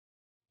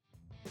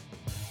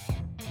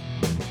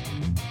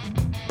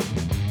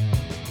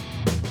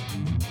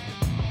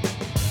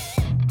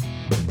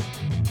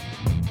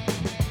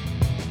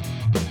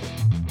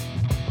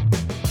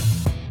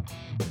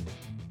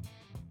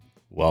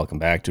Welcome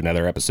back to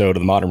another episode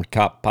of the Modern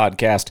Cop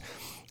Podcast.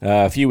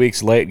 A few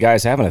weeks late,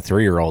 guys. Having a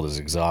 3-year-old is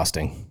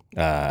exhausting,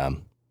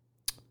 and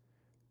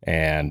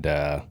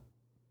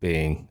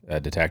being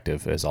a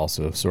detective is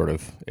also sort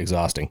of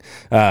exhausting.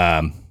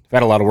 I've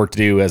had a lot of work to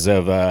do as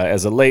of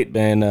late.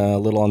 Been a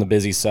little on the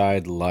busy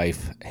side.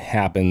 Life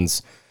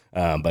happens,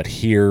 but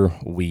here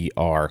we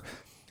are.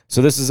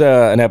 So this is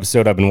an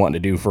episode I've been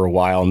wanting to do for a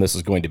while, and this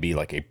is going to be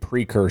like a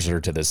precursor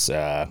to this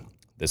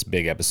this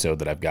big episode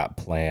that I've got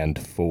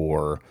planned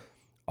for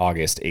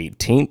August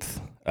 18th.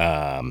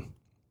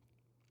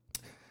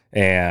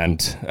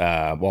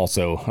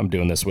 Also, I'm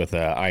doing this with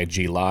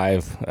IG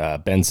Live.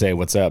 Ben Say,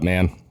 what's up,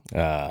 man?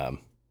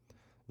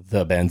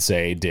 The Ben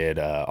Say did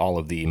all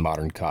of the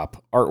Modern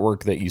Cop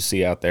artwork that you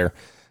see out there.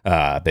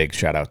 Big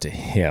shout out to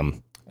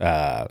him.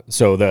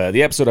 So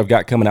the episode I've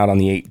got coming out on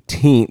the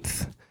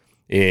 18th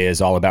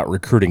is all about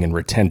recruiting and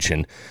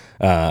retention.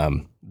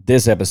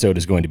 This episode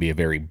is going to be a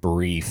very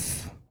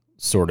brief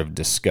sort of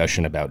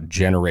discussion about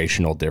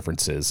generational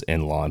differences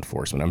in law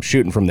enforcement. I'm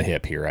shooting from the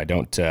hip here. I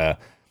don't have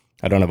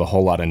a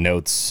whole lot of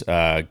notes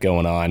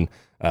going on.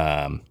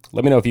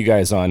 Let me know if you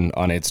guys on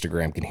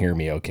Instagram can hear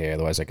me okay.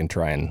 Otherwise, I can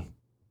try and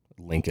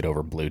link it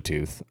over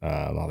Bluetooth.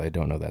 Although I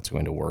don't know that's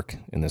going to work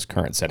in this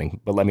current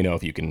setting. But let me know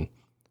if you can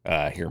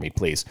hear me,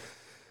 please.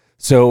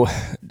 So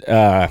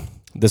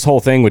this whole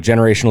thing with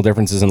generational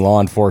differences in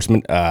law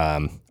enforcement,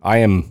 I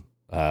am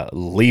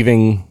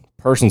leaving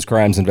persons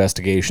crimes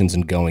investigations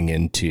and going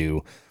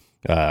into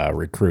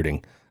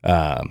recruiting.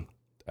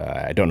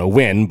 I don't know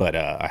when, but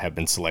I have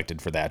been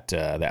selected for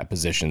that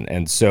position.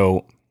 And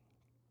so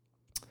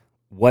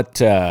what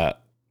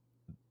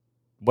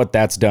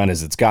that's done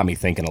is it's got me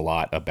thinking a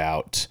lot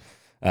about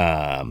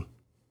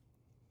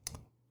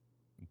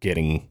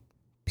getting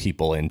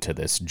people into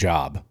this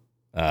job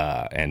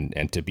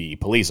and to be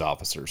police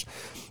officers.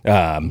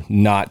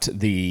 Not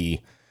the,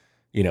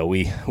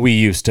 we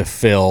used to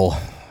fill,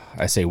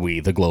 I say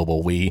we, the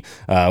global we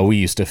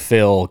used to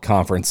fill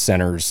conference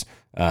centers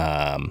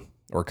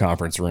or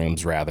conference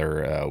rooms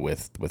rather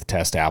with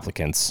test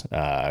applicants,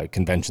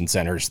 convention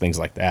centers, things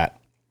like that.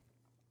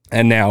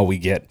 And now we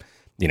get,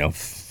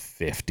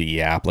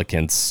 50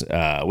 applicants,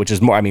 which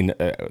is more,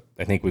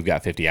 I think we've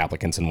got 50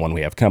 applicants in one we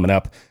have coming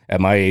up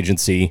at my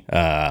agency.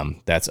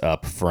 That's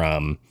up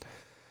from,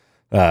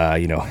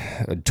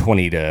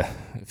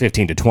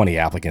 15 to 20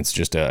 applicants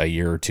just a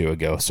year or two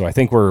ago. So I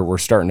think we're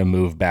starting to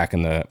move back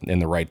in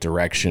the right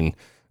direction.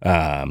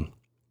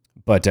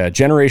 But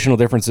generational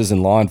differences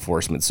in law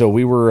enforcement. So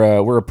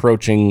we're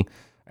approaching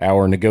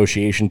our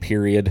negotiation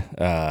period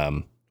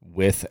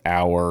with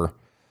our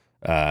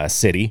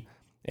city,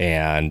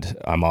 and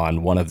I'm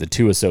on one of the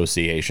two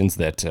associations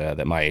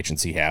that my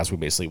agency has.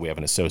 We have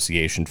an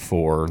association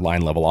for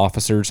line level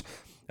officers,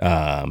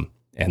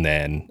 and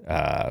then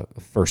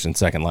first and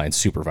second line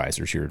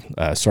supervisors, your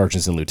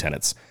sergeants and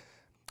lieutenants.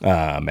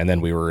 And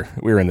then we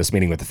were in this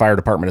meeting with the fire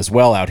department as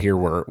well out here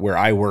where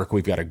I work.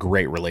 We've got a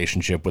great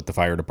relationship with the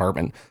fire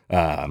department.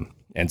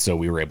 And so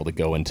we were able to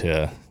go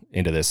into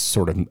this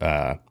sort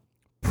of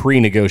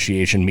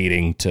pre-negotiation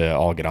meeting to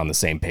all get on the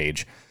same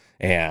page.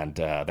 And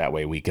that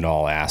way we can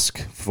all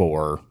ask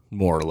for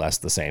more or less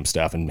the same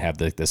stuff and have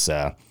this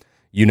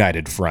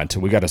united front.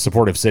 We've got a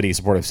supportive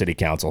city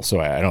council. So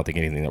I don't think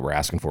anything that we're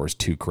asking for is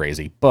too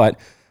crazy, but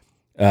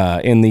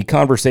in the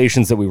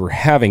conversations that we were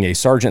having, a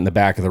sergeant in the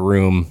back of the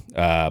room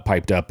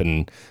piped up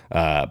and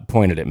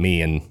pointed at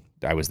me, and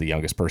I was the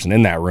youngest person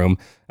in that room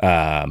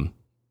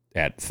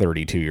at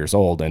 32 years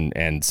old,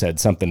 and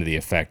said something to the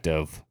effect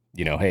of,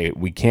 hey,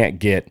 we can't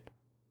get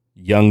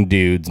young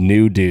dudes,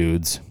 new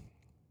dudes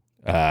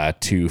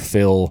to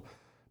fill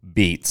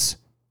beats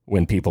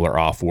when people are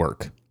off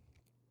work.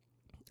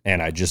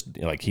 And I just,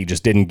 he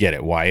just didn't get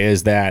it. Why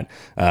is that?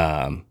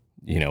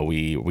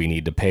 We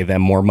need to pay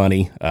them more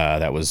money.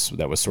 That was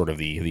sort of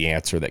the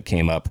answer that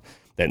came up,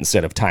 that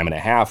instead of time and a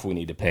half, we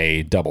need to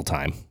pay double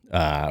time,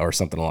 or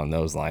something along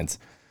those lines.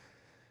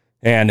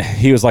 And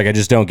he was like, I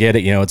just don't get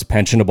it. It's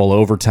pensionable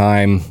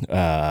overtime.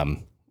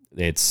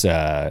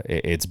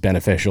 It's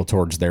beneficial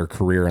towards their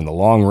career in the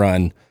long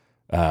run,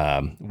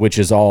 which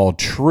is all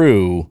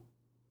true.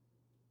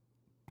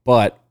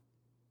 But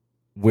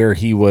where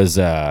he was,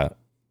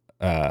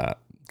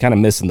 kind of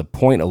missing the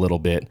point a little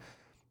bit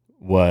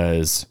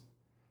was,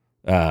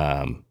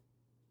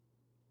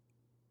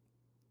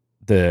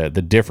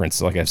 the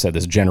difference, like I've said,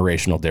 this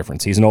generational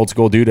difference. He's an old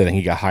school dude. I think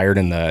he got hired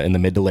in the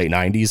mid to late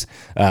 90s.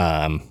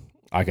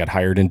 I got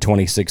hired in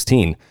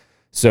 2016.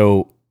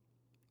 So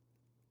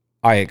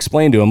I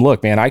explained to him,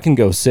 look, man, I can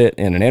go sit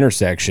in an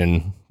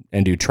intersection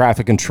and do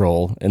traffic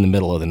control in the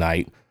middle of the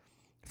night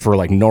for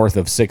like north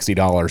of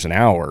 $60 an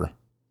hour,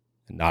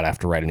 and not have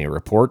to write any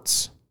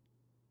reports,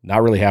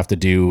 not really have to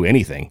do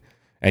anything.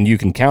 And you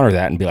can counter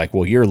that and be like,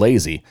 well, you're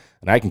lazy.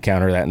 And I can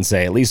counter that and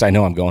say, at least I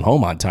know I'm going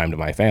home on time to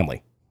my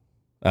family.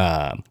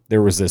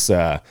 There was this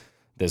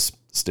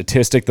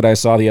statistic that I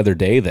saw the other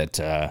day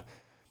that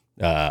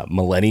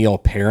millennial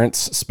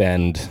parents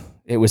spend,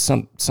 it was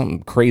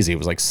something crazy. It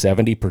was like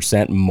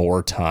 70%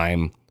 more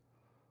time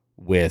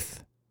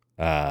with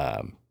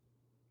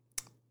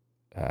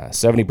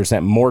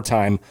 70% more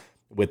time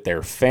with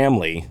their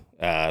family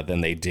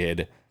than they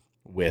did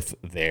with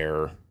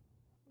their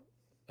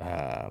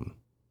or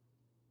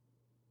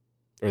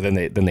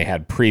than they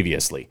had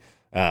previously.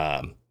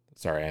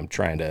 Sorry, I'm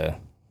trying to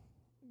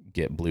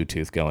get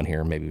Bluetooth going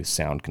here. Maybe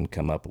sound can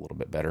come up a little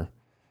bit better.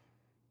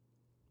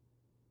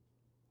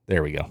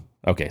 There we go.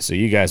 Okay, so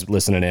you guys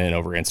listening in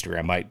over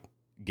Instagram might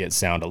get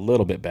sound a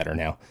little bit better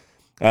now.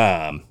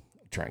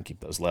 Try and keep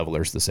those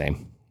levelers the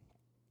same.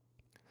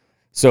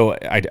 So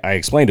I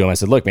explained to him, I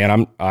said, look,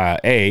 man,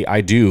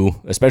 I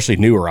do, especially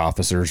newer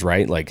officers,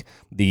 right? Like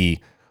the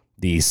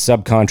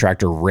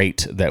subcontractor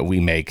rate that we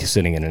make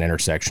sitting in an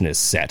intersection is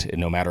set.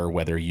 And no matter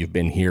whether you've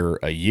been here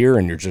a year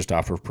and you're just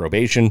off of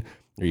probation,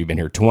 or you've been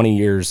here 20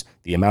 years,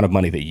 the amount of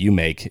money that you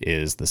make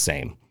is the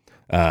same.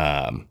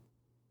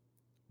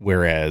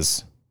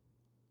 Whereas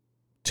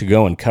to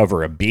go and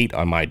cover a beat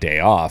on my day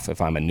off,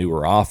 if I'm a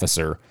newer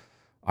officer,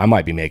 I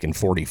might be making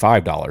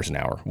 $45 an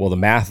hour. Well, the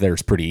math there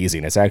is pretty easy.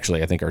 And it's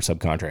actually, I think our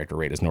subcontractor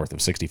rate is north of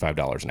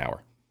 $65 an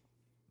hour.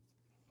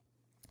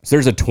 So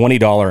there's a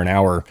 $20 an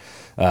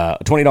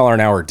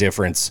hour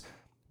difference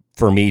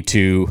for me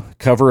to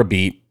cover a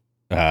beat,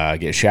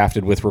 get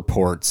shafted with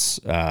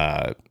reports,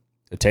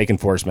 take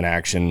enforcement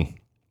action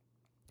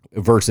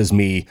versus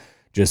me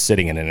just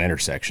sitting in an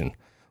intersection.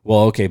 Well,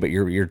 okay, but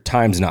your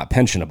time's not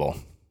pensionable.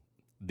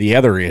 The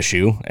other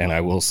issue, and I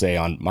will say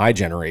on my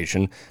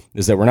generation,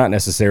 is that we're not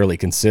necessarily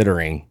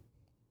considering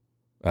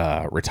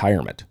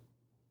retirement.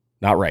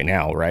 Not right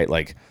now, right?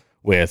 Like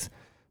with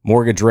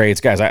mortgage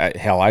rates, guys,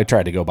 I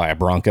tried to go buy a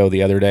Bronco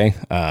the other day,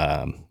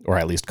 or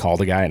at least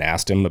called a guy and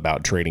asked him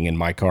about trading in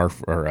my car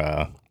for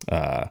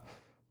a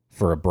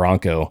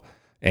Bronco,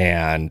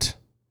 and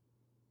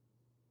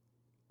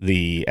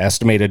the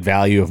estimated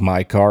value of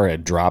my car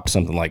had dropped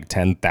something like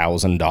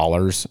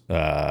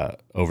 $10,000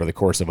 over the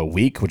course of a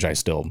week, which I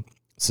still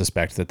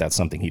suspect that that's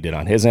something he did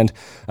on his end,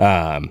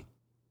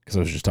 because I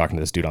was just talking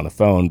to this dude on the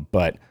phone.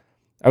 But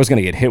I was going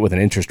to get hit with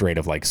an interest rate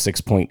of like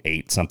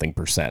 6.8 something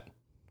percent.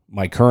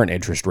 My current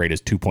interest rate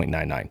is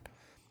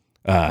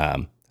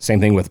 2.99. Same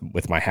thing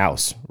with my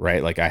house,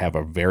 right? Like I have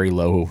a very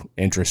low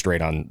interest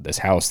rate on this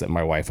house that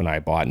my wife and I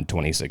bought in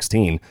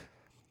 2016.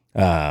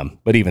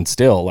 But even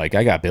still, like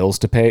I got bills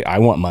to pay. I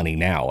want money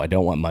now. I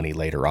don't want money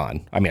later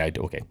on. I mean,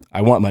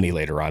 I want money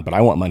later on, but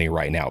I want money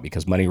right now,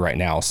 because money right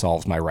now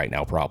solves my right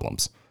now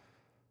problems.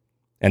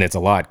 And it's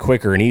a lot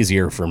quicker and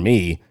easier for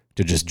me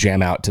to just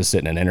jam out to sit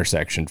in an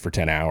intersection for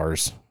 10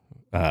 hours,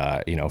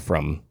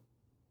 from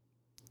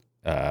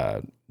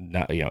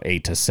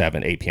 8 to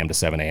 7, 8 p.m. to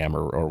 7 a.m.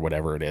 or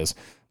whatever it is,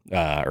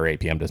 or 8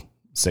 p.m. to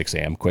 6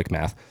 a.m. Quick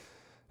math.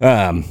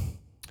 Than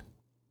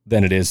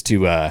it is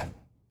to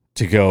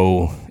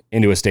go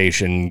into a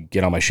station,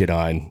 get all my shit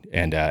on,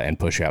 and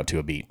push out to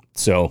a beat.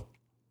 So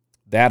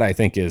that, I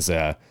think, is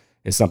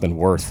something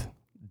worth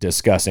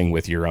discussing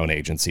with your own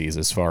agencies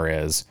as far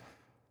as,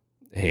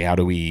 hey, how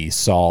do we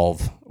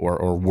solve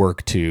or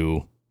work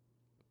to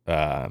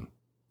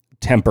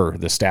temper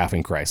the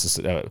staffing crisis?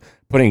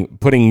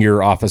 Putting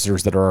your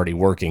officers that are already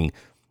working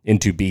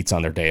into beats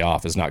on their day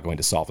off is not going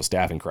to solve a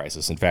staffing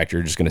crisis. In fact,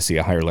 you're just going to see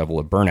a higher level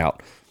of burnout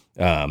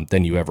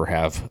than you ever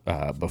have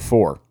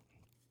before.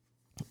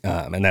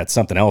 And that's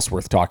something else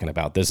worth talking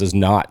about. This is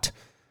not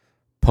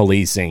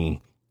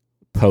policing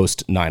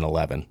post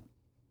 9/11.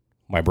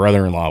 My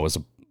brother-in-law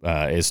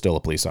is still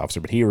a police officer,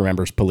 but he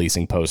remembers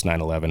policing post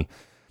 9/11.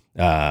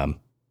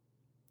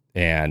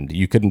 And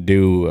you couldn't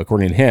do,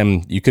 according to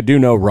him, you could do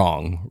no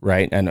wrong,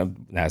 right?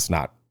 And that's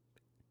not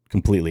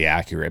completely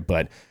accurate,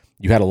 but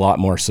you had a lot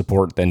more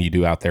support than you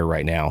do out there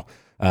right now.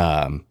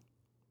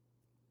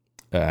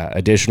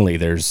 Additionally,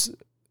 there's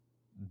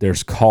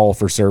call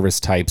for service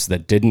types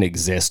that didn't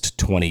exist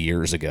 20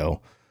 years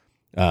ago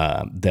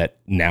that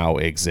now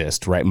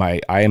exist, right?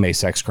 I am a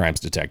sex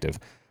crimes detective.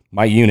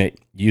 My unit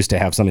used to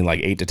have something like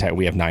 8 detectives.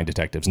 We have 9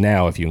 detectives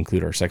now, if you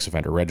include our sex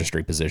offender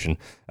registry position.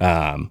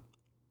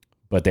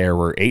 But there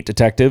were 8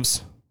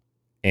 detectives,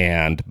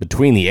 and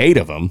between the 8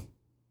 of them,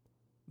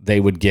 they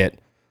would get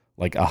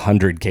like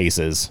 100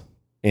 cases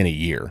in a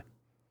year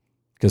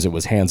because it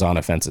was hands-on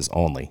offenses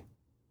only.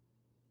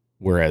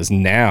 Whereas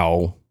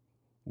now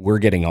we're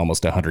getting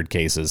almost 100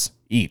 cases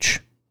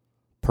each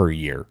per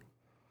year.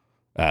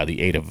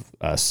 The 8 of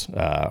us,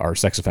 our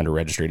sex offender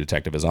registry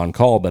detective is on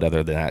call, but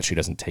other than that, she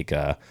doesn't take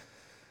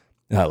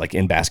like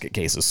in-basket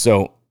cases.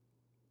 So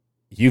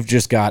you've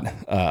just got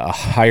a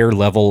higher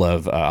level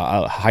of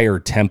a higher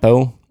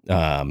tempo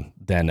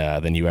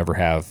than you ever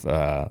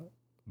have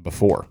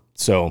before.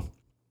 So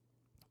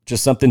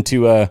just something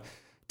to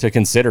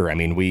consider. I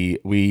mean,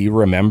 we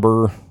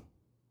remember,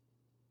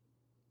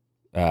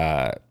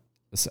 and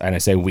I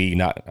say we,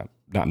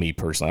 not me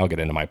personally. I'll get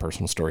into my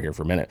personal story here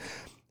for a minute.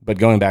 But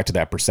going back to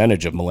that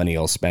percentage of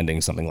millennials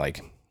spending something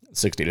like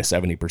 60 to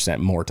 70%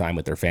 more time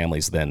with their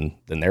families than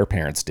their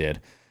parents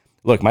did.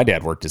 Look, my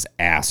dad worked his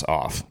ass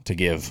off to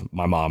give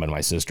my mom and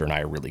my sister and I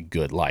a really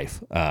good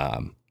life.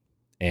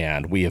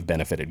 And we have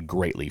benefited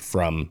greatly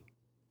from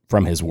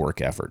his work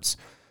efforts.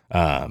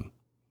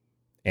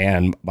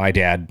 And my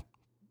dad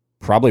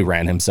probably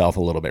ran himself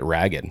a little bit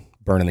ragged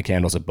burning the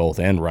candles at both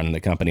ends, running the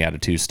company out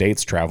of 2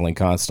 states, traveling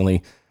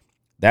constantly.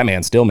 That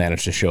man still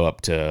managed to show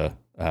up to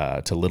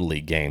Little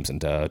League games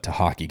and to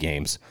hockey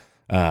games,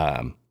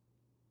 and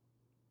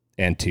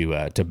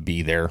to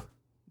be there,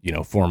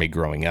 for me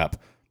growing up.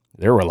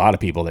 There were a lot of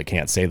people that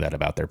can't say that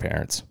about their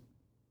parents.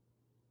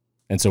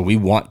 And so we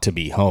want to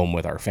be home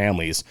with our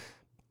families.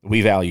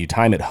 We value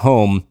time at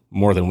home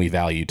more than we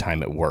value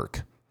time at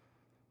work.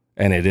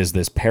 And it is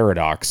this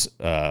paradox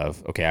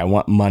of, okay, I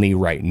want money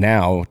right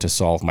now to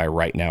solve my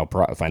right now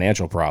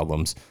financial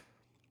problems,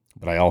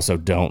 but I also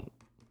don't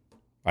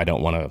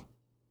want to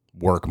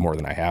work more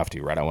than I have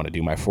to, right? I want to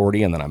do my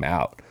 40 and then I'm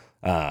out.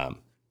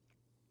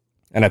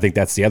 And I think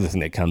that's the other thing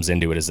that comes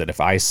into it, is that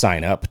if I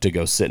sign up to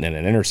go sit in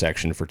an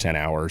intersection for 10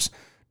 hours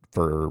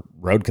for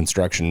road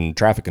construction,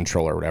 traffic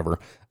control or whatever,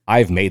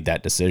 I've made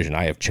that decision.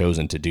 I have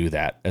chosen to do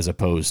that, as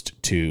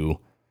opposed to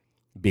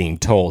being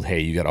told, hey,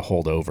 you got to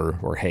hold over,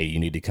 or hey, you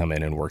need to come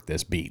in and work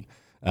this beat.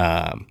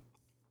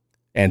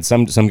 And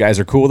some guys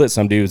are cool with it.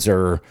 Some dudes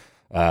are,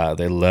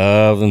 they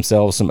love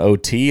themselves some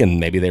OT, and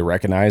maybe they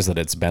recognize that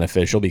it's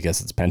beneficial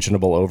because it's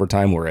pensionable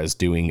overtime. Whereas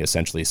doing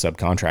essentially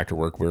subcontractor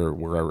work,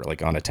 we're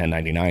like on a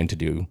 1099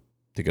 to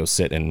go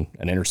sit in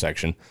an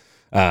intersection.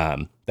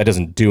 That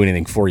doesn't do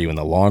anything for you in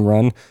the long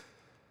run.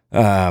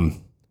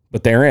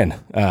 But therein,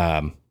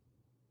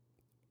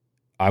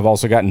 I've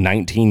also got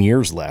 19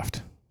 years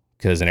left,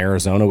 because in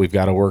Arizona, we've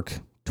got to work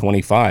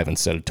 25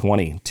 instead of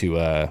 20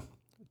 to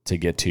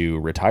get to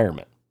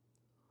retirement.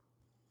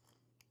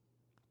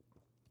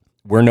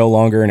 We're no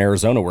longer in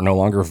Arizona. We're no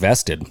longer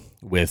vested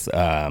with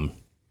our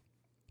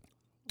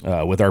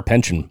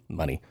pension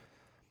money.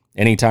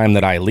 Anytime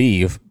that I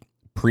leave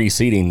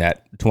preceding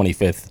that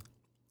 25th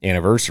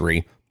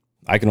anniversary,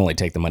 I can only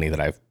take the money that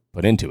I've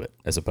put into it,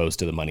 as opposed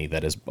to the money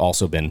that has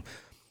also been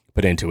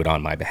put into it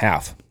on my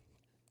behalf.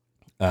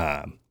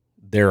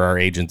 There are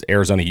agents.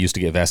 Arizona used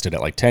to get vested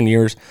at like 10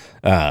 years.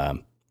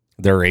 There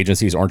are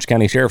agencies, Orange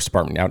County Sheriff's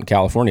Department out in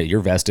California,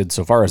 you're vested,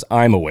 so far as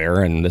I'm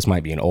aware, and this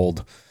might be an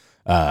old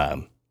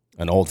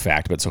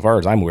fact, but so far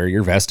as I'm aware,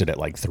 you're vested at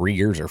like 3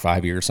 years or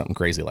 5 years, something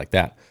crazy like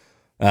that.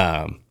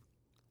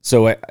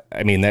 So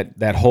I mean,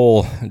 that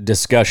whole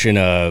discussion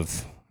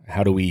of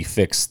how do we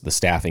fix the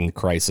staffing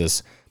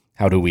crisis?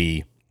 How do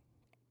we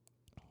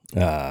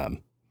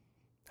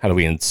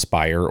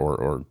inspire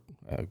or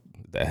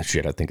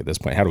shit, I think at this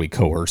point, how do we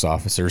coerce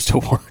officers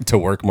to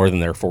work more than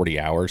their 40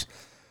 hours?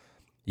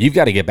 You've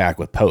got to get back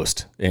with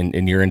post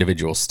in your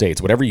individual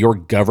states, whatever your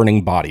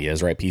governing body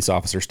is, right? Peace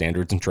Officer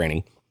Standards and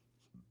Training.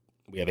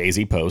 We have AZ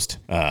Post.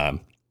 I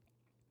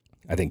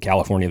think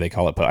California, they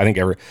call it post. I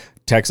think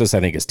Texas, I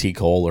think is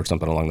T-Cole or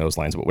something along those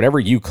lines. But whatever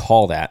you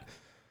call that,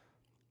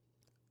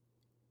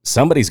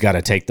 somebody's got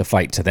to take the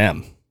fight to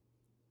them.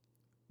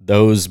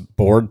 Those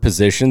board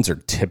positions are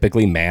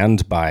typically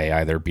manned by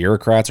either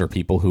bureaucrats or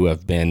people who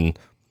have been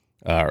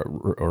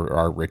or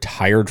are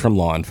retired from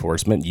law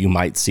enforcement. You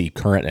might see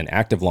current and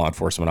active law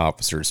enforcement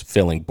officers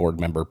filling board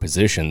member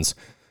positions,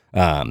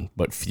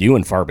 but few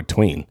and far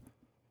between.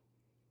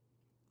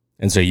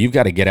 And so you've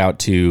got to get out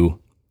to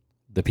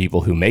the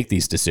people who make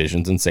these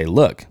decisions and say,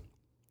 look,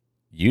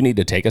 you need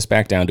to take us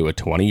back down to a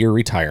 20-year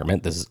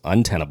retirement. This is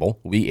untenable.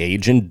 We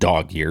age in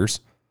dog years.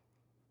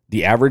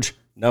 The average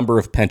number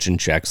of pension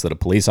checks that a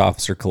police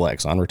officer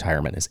collects on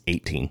retirement is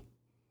 18.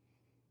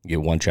 You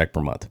get 1 check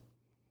per month.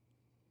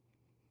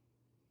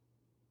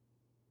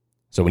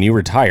 So when you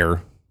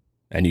retire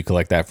and you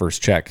collect that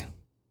first check,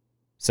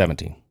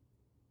 17,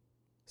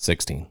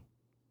 16,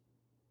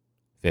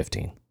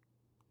 15.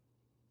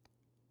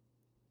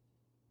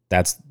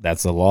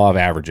 That's the law of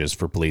averages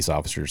for police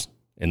officers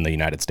in the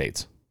United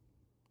States.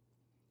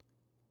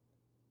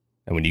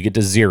 And when you get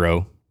to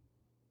 0,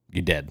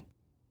 you're dead.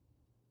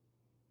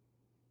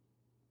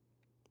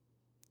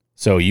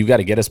 So you've got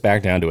to get us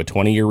back down to a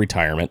 20-year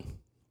retirement.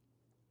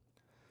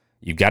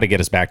 You've got to get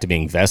us back to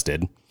being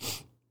vested.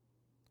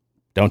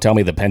 Don't tell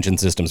me the pension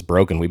system's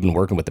broken. We've been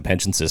working with the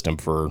pension system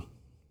for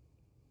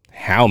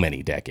how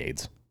many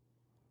decades?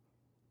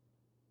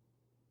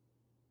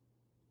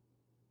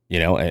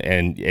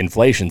 And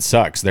inflation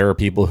sucks. There are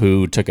people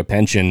who took a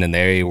pension and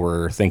they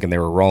were thinking they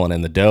were rolling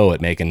in the dough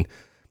at making,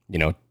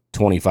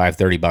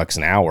 $25-30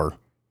 an hour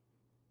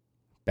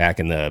back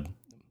in the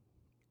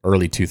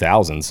early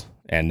 2000s.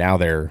 And now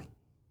they're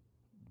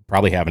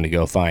probably having to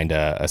go find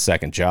a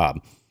second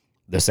job.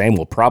 The same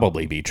will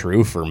probably be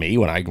true for me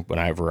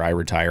whenever I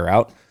retire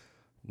out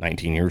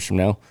 19 years from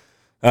now.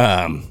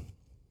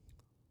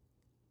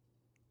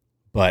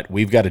 But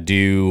we've got to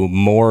do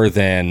more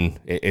than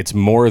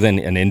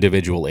an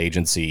individual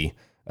agency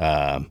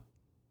can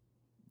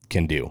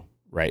do,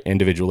 right?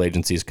 Individual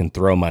agencies can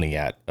throw money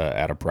at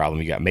a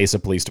problem. You got Mesa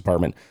Police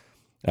Department,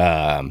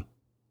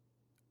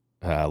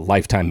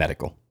 Lifetime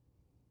Medical.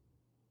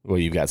 Well,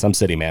 you've got some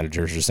city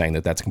managers are saying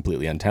that that's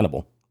completely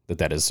untenable,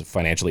 that is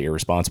financially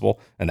irresponsible,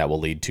 and that will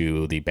lead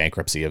to the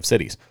bankruptcy of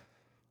cities.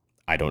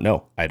 I don't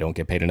know. I don't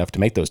get paid enough to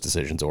make those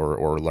decisions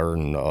or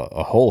learn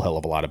a whole hell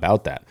of a lot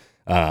about that.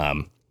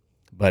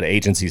 But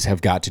agencies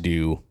have got to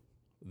do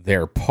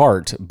their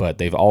part, but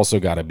they've also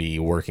got to be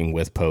working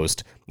with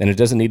Post, and it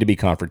doesn't need to be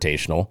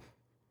confrontational.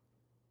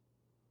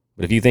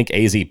 But if you think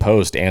AZ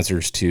Post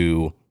answers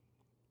to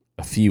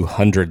a few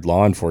hundred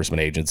law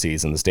enforcement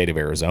agencies in the state of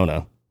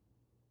Arizona,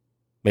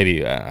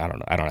 maybe, I don't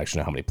know. I don't actually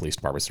know how many police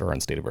departments there are in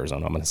the state of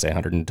Arizona. I'm going to say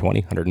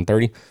 120,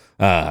 130.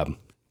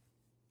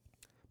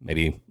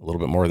 Maybe a little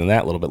bit more than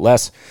that, a little bit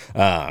less.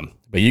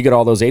 But you get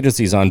all those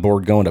agencies on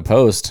board going to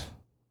Post,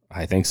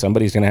 I think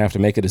somebody's going to have to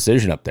make a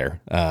decision up there.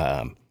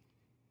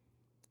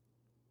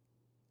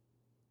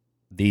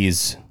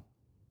 These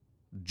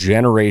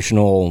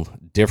generational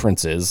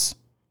differences,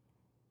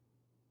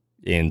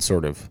 in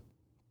sort of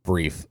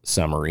brief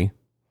summary,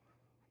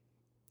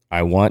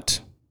 I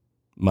want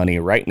money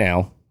right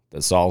now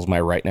that solves my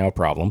right now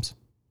problems.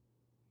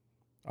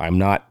 I'm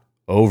not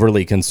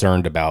overly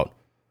concerned about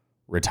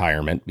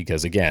retirement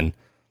because, again,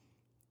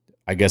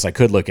 I guess I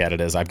could look at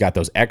it as I've got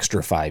those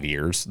extra 5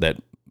 years that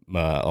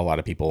a lot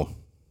of people,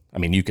 I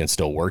mean, you can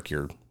still work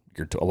a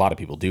lot of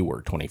people do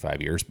work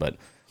 25 years, but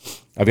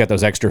I've got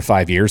those extra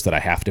 5 years that I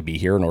have to be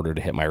here in order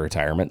to hit my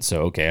retirement.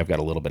 So, okay, I've got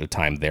a little bit of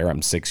time there.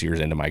 I'm 6 years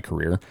into my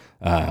career.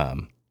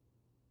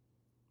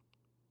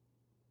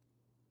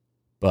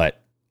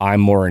 But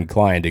I'm more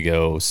inclined to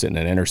go sit in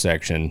an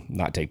intersection,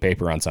 not take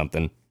paper on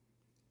something,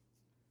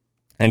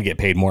 and get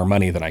paid more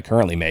money than I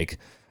currently make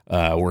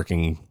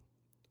working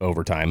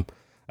overtime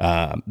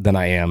than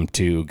I am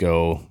to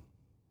go,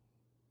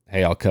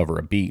 hey, I'll cover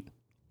a beat.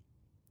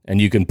 And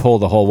you can pull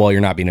the whole, well,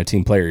 you're not being a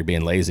team player, you're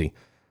being lazy.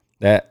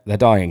 That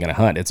dog ain't going to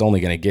hunt. It's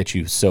only going to get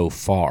you so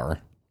far,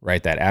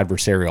 right? That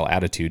adversarial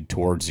attitude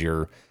towards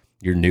your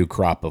new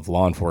crop of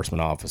law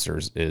enforcement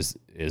officers is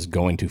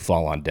going to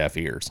fall on deaf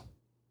ears.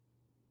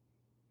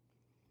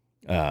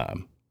 You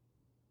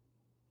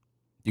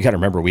got to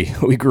remember we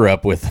grew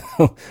up with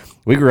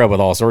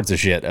all sorts of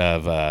shit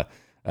of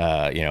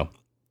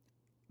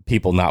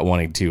people not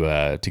wanting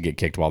to get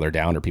kicked while they're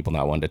down, or people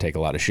not wanting to take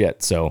a lot of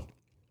shit. So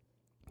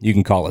you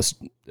can call us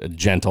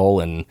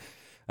gentle and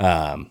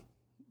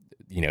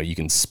you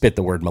can spit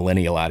the word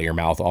millennial out of your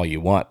mouth all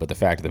you want, but the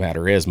fact of the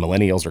matter is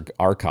millennials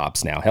are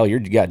cops now. Hell, you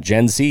got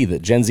Gen Z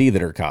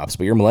that are cops,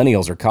 but your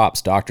millennials are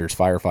cops, doctors,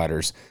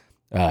 firefighters,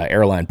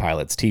 airline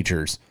pilots,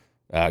 teachers,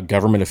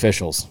 government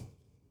officials,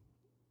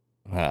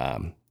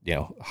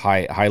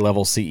 high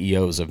level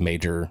CEOs of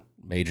major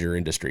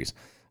industries.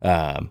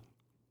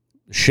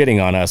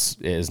 Shitting on us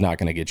is not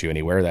going to get you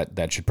anywhere.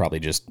 That should probably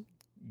just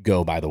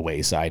go by the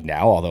wayside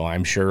now, although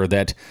I'm sure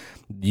that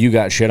you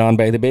got shit on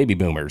by the baby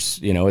boomers.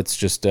 It's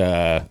just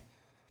there's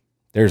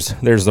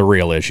the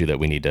real issue that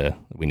we need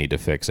to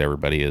fix.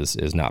 Everybody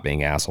is not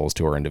being assholes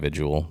to our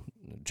individual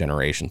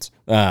generations.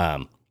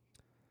 But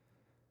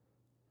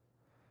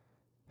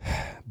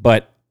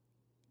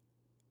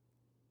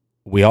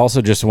we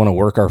also just want to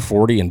work our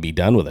 40 and be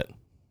done with it.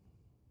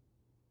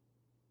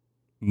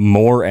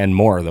 More and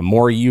more, the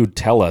more you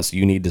tell us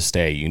you need to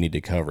stay, you need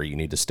to cover, you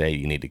need to stay,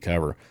 you need to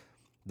cover,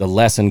 the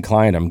less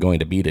inclined I'm going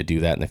to be to do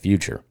that in the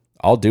future.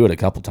 I'll do it a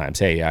couple times.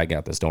 Hey, yeah, I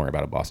got this. Don't worry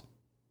about it, boss.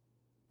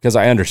 Because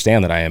I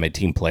understand that I am a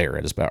team player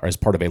as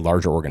part of a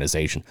larger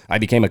organization. I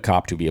became a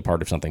cop to be a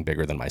part of something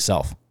bigger than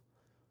myself.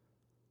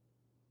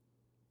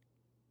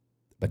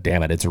 But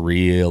damn it, it's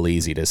real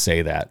easy to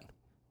say that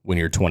when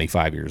you're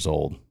 25 years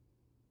old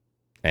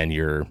and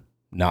you're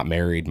not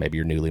married, maybe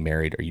you're newly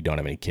married, or you don't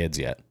have any kids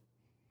yet.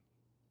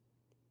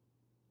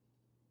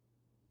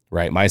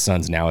 Right? My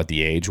son's now at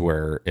the age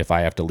where if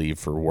I have to leave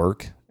for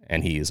work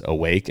and he's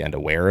awake and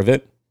aware of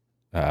it,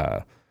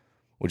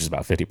 which is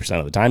about 50%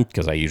 of the time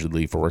because I usually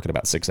leave for work at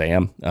about 6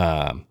 a.m.,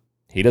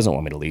 he doesn't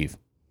want me to leave.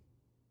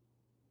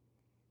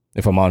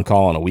 If I'm on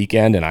call on a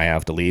weekend and I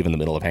have to leave in the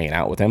middle of hanging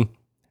out with him,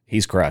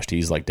 he's crushed.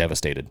 He's like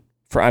devastated.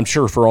 I'm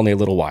sure for only a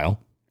little while.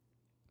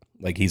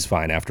 Like he's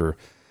fine after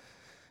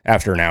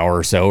an hour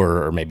or so,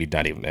 or maybe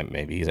not even,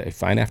 maybe he's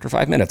fine after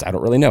 5 minutes. I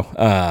don't really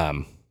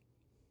know.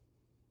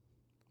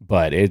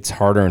 But it's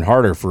harder and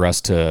harder for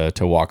us to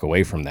walk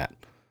away from that,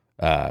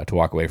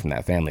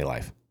 family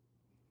life.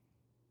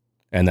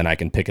 And then I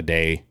can pick a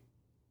day,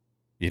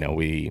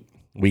 we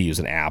use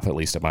an app, at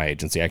least at my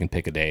agency. I can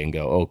pick a day and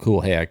go, oh,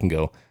 cool. Hey, I can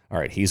go, all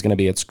right, he's going to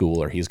be at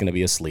school or he's going to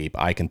be asleep.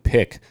 I can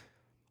pick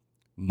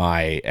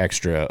my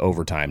extra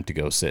overtime to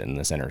go sit in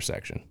this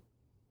intersection.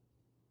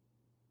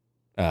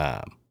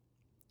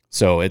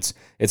 So it's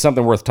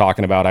something worth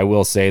talking about. I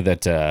will say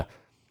that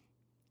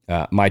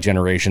my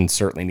generation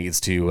certainly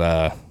needs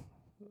to,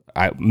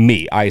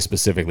 I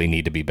specifically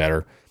need to be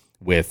better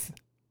with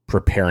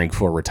preparing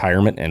for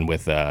retirement and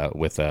with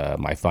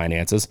my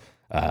finances.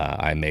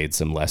 I made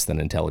some less than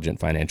intelligent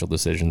financial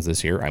decisions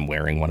this year. I'm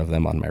wearing one of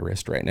them on my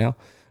wrist right now.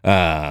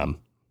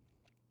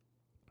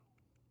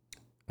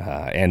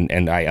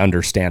 And I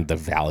understand the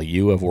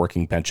value of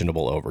working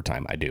pensionable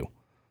overtime. I do.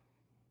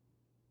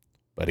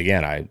 But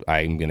again,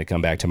 I'm going to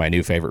come back to my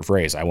new favorite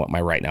phrase. I want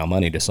my right now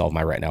money to solve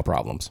my right now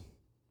problems.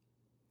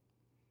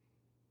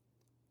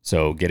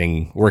 So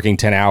working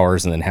 10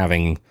 hours and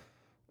then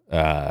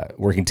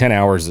working 10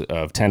 hours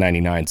of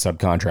 1099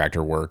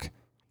 subcontractor work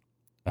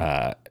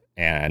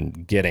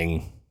and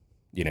getting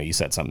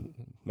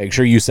make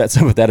sure you set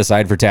some of that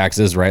aside for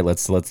taxes, right?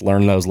 Let's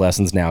learn those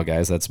lessons now,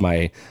 guys. That's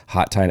my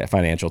hot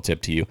financial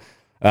tip to you.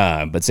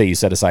 But say you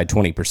set aside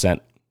 20%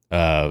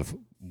 of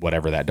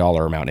whatever that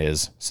dollar amount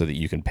is so that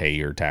you can pay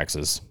your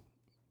taxes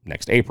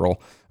next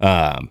April.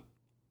 But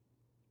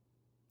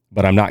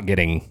I'm not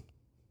getting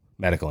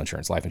medical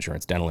insurance, life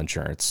insurance, dental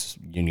insurance,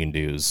 union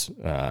dues,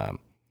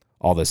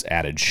 all this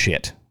added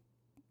shit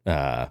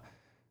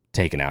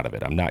taken out of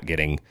it. I'm not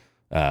getting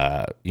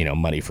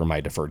money for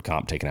my deferred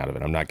comp taken out of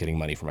it. I'm not getting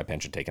money for my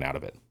pension taken out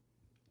of it.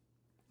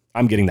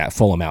 I'm getting that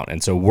full amount.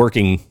 And so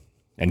working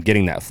and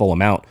getting that full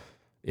amount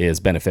is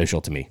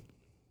beneficial to me.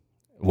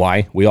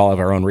 Why? We all have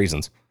our own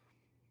reasons.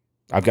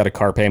 I've got a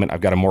car payment.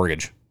 I've got a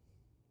mortgage.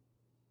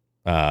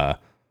 I've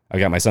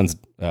got my son's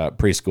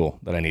preschool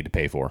that I need to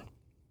pay for.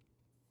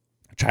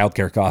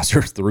 Childcare costs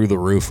are through the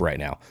roof right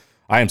now.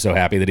 I am so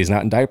happy that he's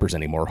not in diapers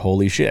anymore.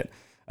 Holy shit.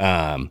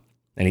 And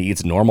he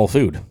eats normal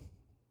food,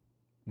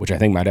 which I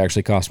think might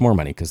actually cost more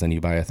money because then you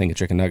buy a thing of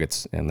chicken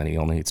nuggets and then he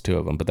only eats 2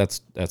 of them. But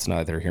that's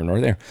neither here nor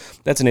there.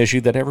 That's an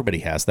issue that everybody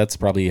has. That's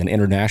probably an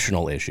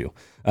international issue.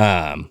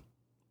 I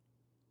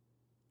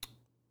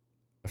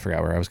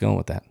forgot where I was going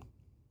with that.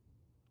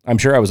 I'm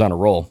sure I was on a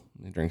roll.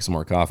 Let me drink some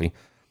more coffee.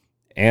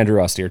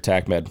 Andrew Austere,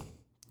 TACMed.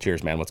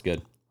 Cheers, man. What's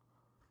good?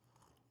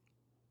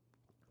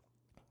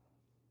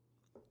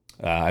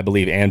 I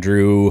believe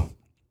Andrew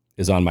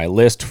is on my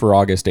list for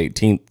August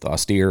 18th.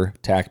 Austere,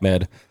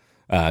 TACMed.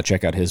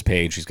 Check out his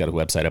page. He's got a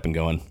website up and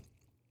going.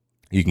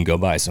 You can go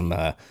buy some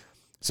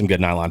good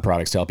nylon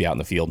products to help you out in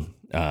the field.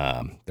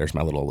 There's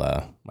my little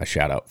my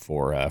shout out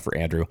for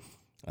Andrew.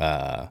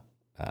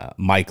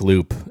 Mike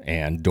Loop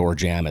and Door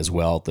Jam as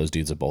well. Those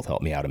dudes have both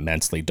helped me out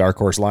immensely. Dark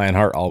Horse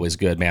Lionheart, always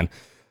good, man.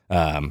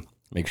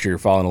 Make sure you're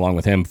following along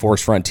with him.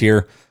 Force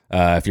Frontier,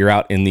 if you're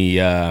out in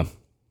the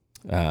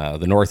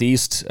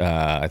Northeast,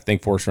 I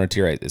think Force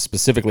Frontier is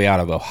specifically out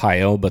of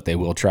Ohio, but they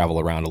will travel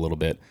around a little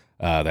bit.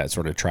 That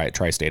sort of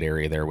tri-state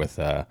area there with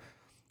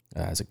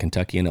is it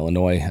Kentucky and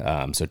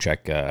Illinois? So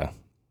check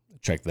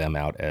them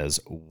out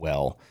as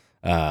well.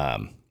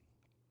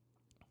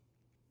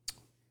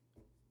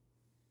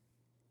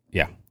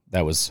 Yeah,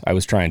 I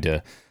was trying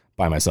to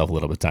buy myself a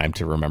little bit of time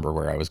to remember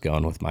where I was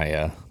going with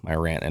my my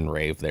rant and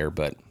rave there,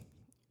 but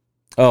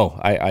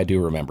I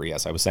do remember.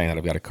 Yes, I was saying that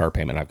I've got a car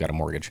payment, I've got a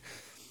mortgage.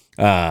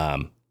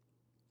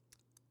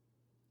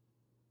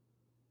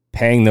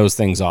 Paying those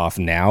things off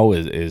now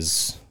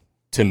is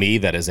to me,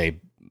 that is a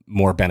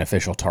more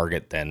beneficial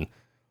target than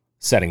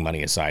setting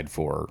money aside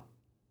for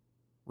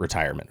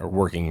retirement or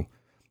working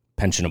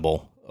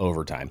pensionable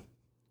overtime,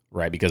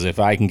 right? Because if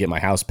I can get my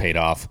house paid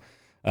off,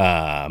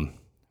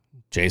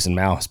 Jason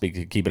Mao,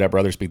 keep it up,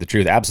 brother, speak the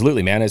truth.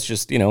 Absolutely, man. It's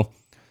just,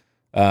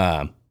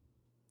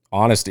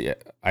 honesty.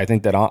 I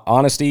think that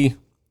honesty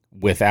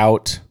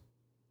without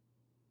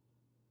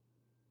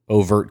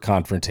overt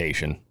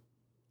confrontation,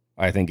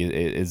 I think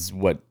is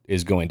what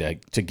is going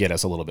to get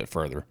us a little bit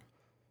further.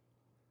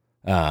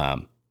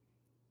 I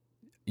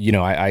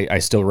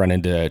still run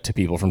into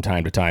people from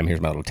time to time.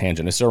 Here's my little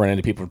tangent. I still run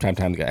into people from time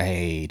to time that go,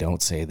 hey,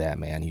 don't say that,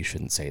 man. You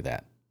shouldn't say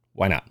that.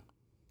 Why not?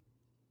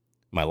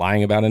 Am I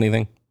lying about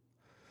anything?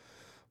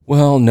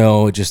 Well,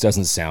 no, it just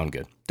doesn't sound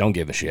good. Don't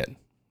give a shit.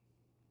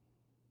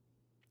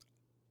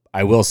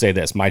 I will say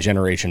this. My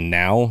generation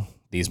now,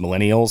 these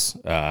millennials,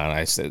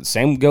 I said,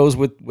 same goes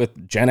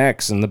with Gen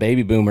X and the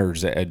baby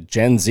boomers,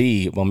 Gen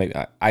Z. Well, maybe,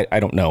 I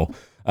don't know.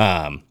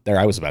 There,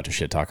 I was about to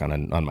shit talk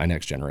on my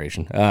next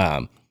generation.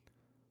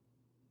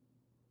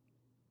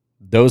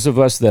 Those of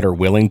us that are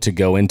willing to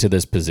go into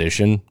this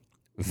position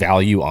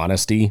value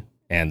honesty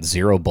and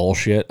zero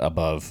bullshit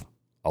above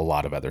a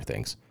lot of other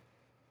things.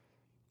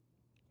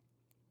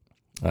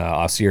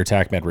 Austere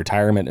TACMed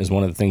retirement is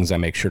one of the things I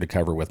make sure to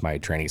cover with my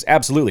trainees.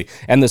 Absolutely.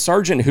 And the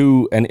sergeant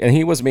who, and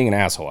he wasn't being an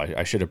asshole.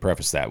 I should have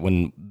prefaced that.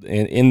 When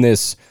in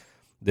this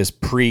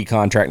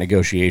pre-contract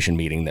negotiation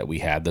meeting that we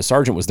had, the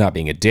sergeant was not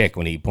being a dick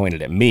when he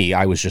pointed at me.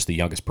 I was just the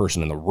youngest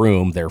person in the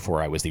room.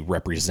 Therefore, I was the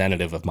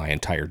representative of my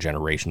entire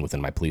generation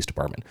within my police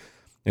department.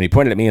 And he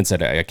pointed at me and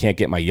said, I can't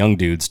get my young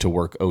dudes to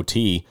work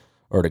OT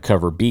or to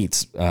cover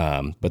beats,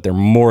 but they're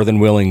more than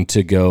willing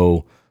to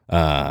go...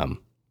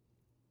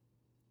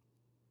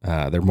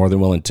 they're more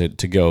than willing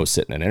to go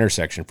sit in an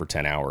intersection for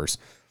 10 hours.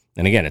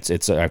 And again,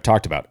 it's I've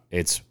talked about,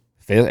 it's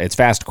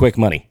fast, quick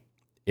money.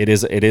 It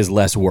is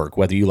less work,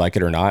 whether you like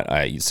it or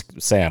not. You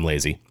say I'm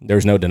lazy.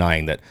 There's no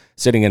denying that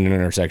sitting in an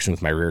intersection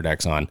with my rear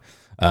decks on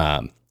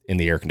in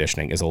the air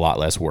conditioning is a lot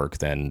less work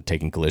than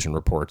taking collision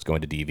reports,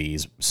 going to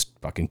DVs,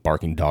 fucking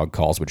barking dog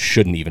calls, which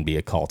shouldn't even be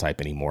a call type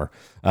anymore.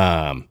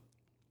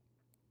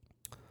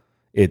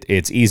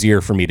 It's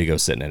easier for me to go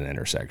sit in an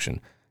intersection.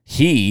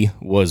 He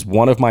was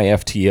one of my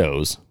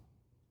FTOs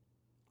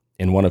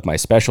in one of my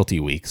specialty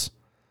weeks,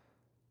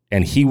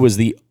 and he was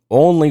the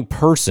only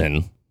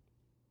person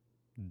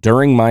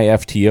during my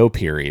FTO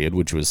period,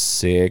 which was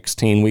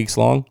 16 weeks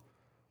long.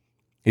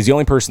 He's the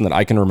only person that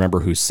I can remember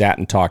who sat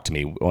and talked to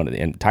me on an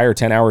entire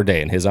 10-hour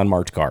day in his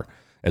unmarked car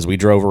as we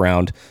drove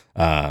around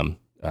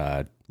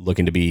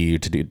looking to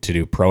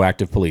do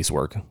proactive police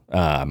work.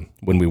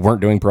 When we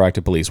weren't doing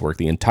proactive police work,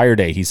 the entire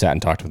day he sat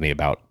and talked with me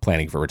about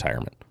planning for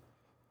retirement.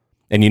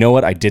 And you know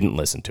what? I didn't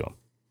listen to him.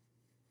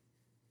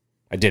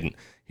 I didn't.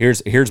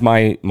 Here's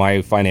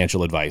my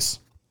financial advice.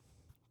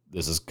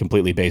 This is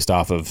completely based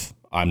off of,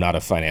 I'm not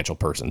a financial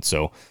person,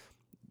 so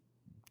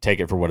take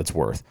it for what it's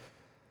worth.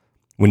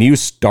 When you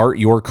start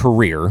your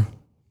career,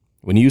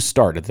 when you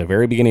start at the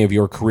very beginning of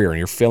your career and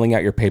you're filling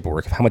out your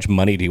paperwork, how much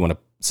money do you want to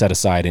set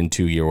aside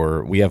into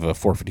we have a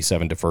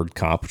 457 deferred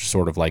comp, which is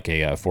sort of like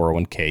a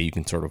 401k. You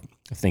can sort of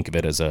think of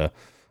it as a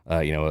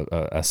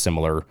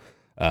similar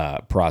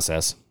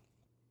process.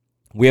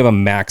 We have a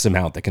maximum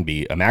amount that can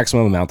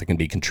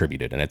be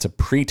contributed, and it's a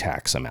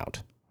pre-tax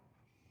amount.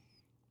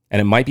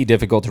 And it might be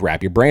difficult to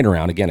wrap your brain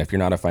around. Again, if you're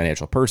not a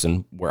financial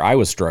person, where I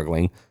was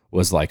struggling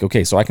was like,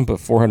 okay, so I can put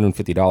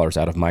 $450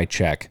 out of my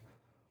check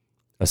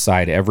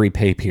aside every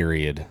pay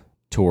period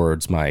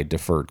towards my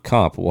deferred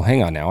comp. Well,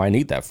 hang on now. I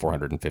need that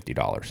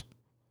 $450.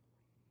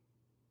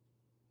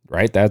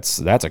 Right? That's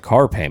a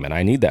car payment.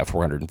 I need that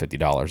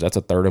 $450. That's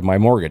a third of my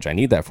mortgage. I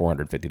need that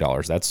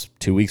 $450. That's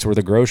 2 weeks worth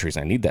of groceries.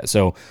 I need that.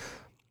 So,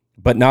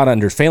 but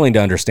failing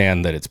to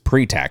understand that it's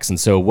pre-tax. And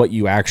so what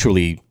you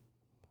actually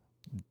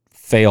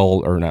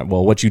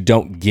what you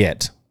don't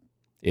get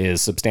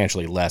is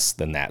substantially less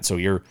than that. So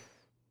you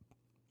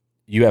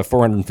have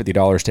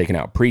 $450 taken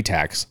out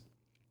pre-tax.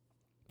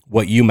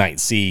 What you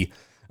might see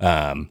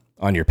on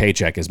your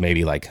paycheck is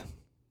maybe like,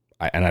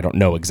 and I don't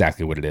know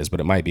exactly what it is, but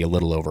it might be a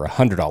little over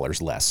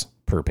 $100 less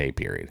per pay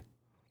period.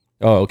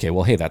 Oh, okay.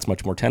 Well, hey, that's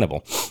much more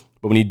tenable.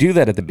 But when you do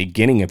that at the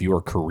beginning of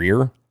your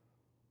career,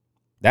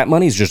 that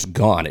money's just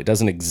gone. It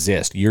doesn't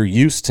exist. You're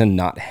used to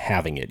not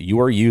having it. You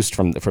are used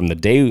from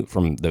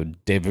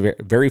the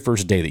very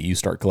first day that you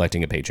start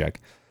collecting a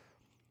paycheck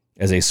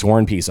as a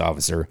sworn peace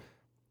officer.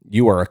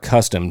 You are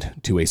accustomed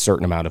to a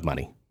certain amount of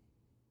money,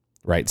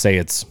 right? Say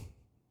it's,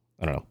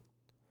 I don't know,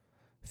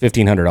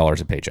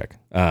 $1,500 a paycheck.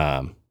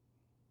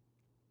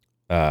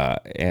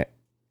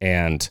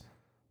 And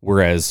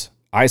whereas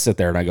I sit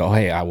there and I go,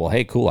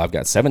 hey, cool, I've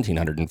got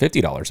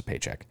 $1,750 a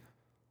paycheck.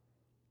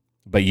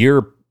 But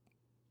you're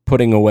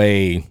putting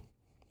away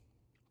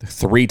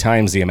 3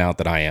 times the amount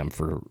that I am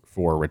for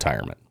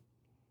retirement.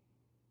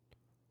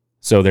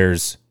 So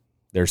there's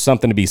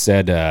something to be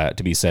said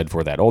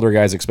for that. Older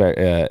guys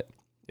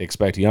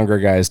expect younger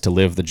guys to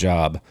live the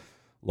job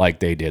like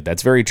they did.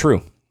 That's very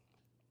true.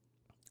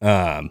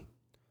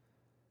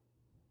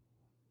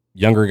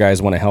 Younger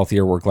guys want a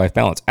healthier work-life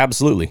balance.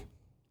 Absolutely.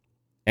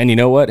 And you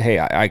know what? Hey,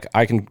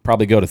 I can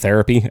probably go to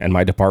therapy and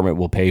my department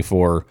will pay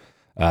for,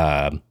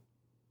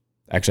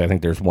 actually, I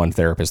think there's one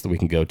therapist that we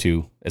can go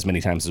to as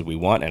many times as we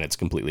want, and it's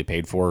completely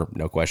paid for,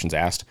 no questions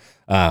asked.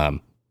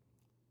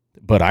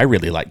 But I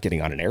really like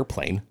getting on an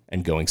airplane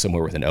and going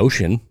somewhere with an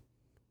ocean.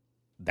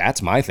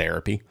 That's my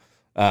therapy.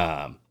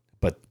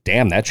 But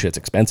damn, that shit's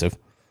expensive.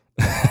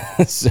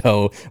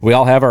 So we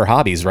all have our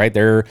hobbies, right?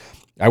 I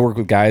work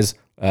with guys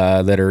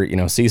that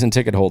are, season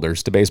ticket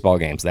holders to baseball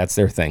games. That's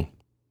their thing.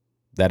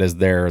 That is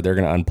they're going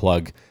to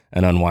unplug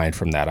and unwind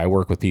from that. I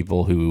work with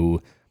people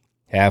who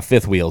have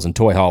fifth wheels and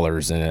toy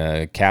haulers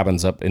and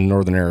cabins up in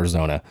northern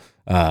Arizona,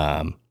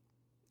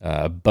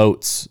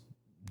 boats,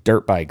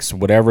 dirt bikes,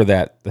 whatever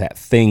that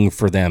thing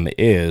for them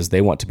is.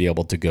 They want to be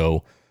able to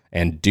go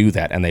and do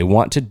that, and they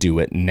want to do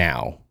it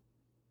now.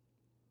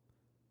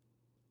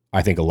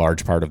 I think a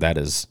large part of that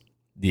is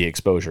the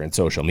exposure in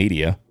social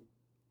media.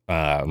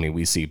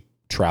 We see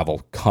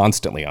travel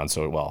constantly on,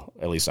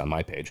 at least on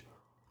my page.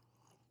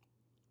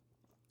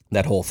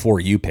 That whole For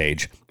You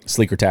page.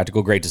 Sleeker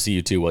Tactical, great to see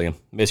you too, William.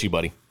 Miss you,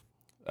 buddy.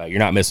 You're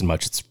not missing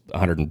much. It's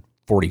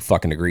 140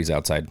 fucking degrees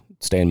outside.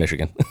 Stay in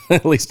Michigan,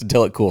 at least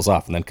until it cools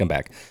off and then come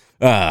back.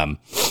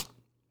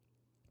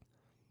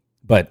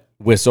 But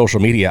with social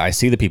media, I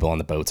see the people on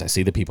the boats. I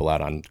see the people out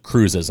on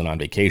cruises and on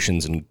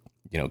vacations and,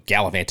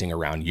 gallivanting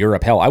around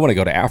Europe. Hell, I want to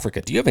go to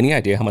Africa. Do you have any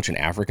idea how much an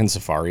African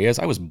safari is?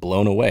 I was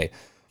blown away.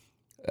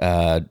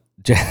 My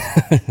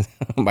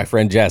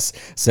friend Jess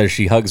says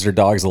she hugs her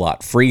dogs a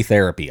lot. Free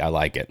therapy. I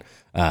like it.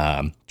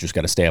 Just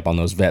got to stay up on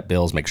those vet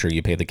bills. Make sure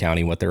you pay the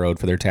county what they're owed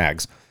for their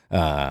tags.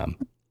 But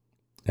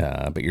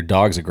your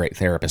dog's a great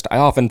therapist. I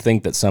often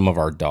think that some of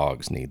our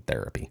dogs need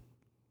therapy.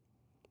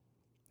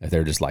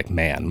 They're just like,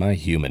 man, my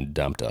human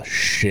dumped a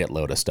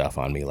shitload of stuff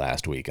on me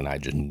last week, and I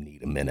just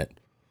need a minute.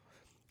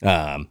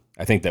 I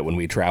think that when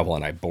we travel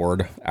and I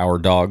board our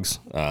dogs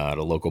at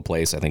a local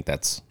place, I think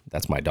that's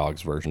my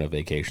dog's version of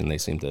vacation. They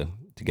seem to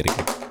get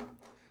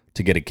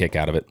a kick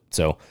out of it.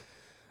 So,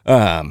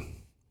 but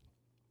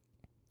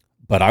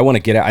I want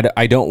to get out.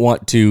 I don't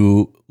want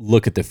to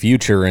look at the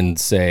future and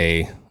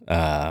say,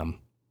 I'll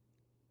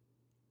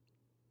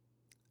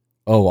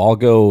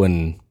go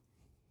and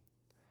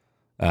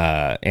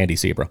Andy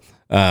Sebra.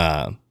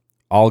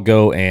 I'll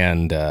go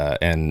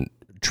and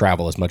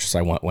travel as much as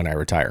I want when I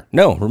retire.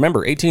 No,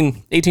 remember,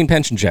 18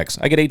 pension checks.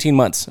 I get 18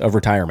 months of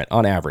retirement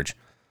on average.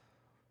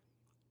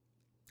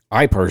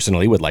 I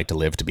personally would like to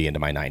live to be into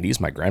my 90s.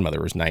 My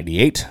grandmother was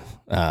 98.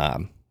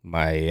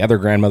 My other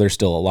grandmother's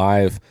still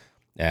alive.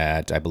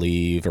 at, I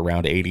believe,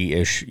 around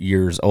 80-ish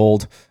years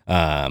old.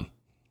 I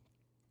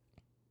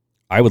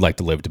would like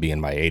to live to be in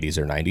my 80s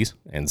or 90s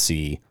and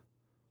see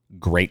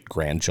great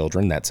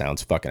grandchildren. That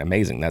sounds fucking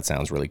amazing. That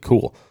sounds really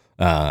cool.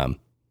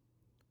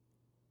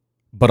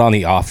 But on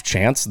the off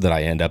chance that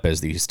I end up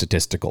as the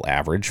statistical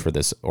average for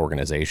this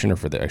organization, or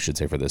for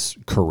this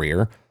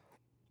career,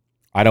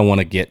 I don't want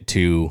to get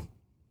to,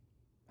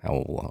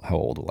 how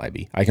old will I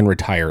be? I can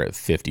retire at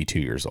 52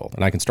 years old,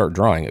 and I can start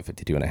drawing at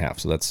 52 and a half.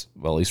 So that's,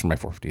 well, at least for my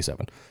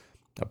 457.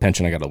 A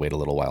pension, I got to wait a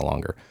little while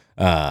longer.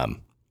 So I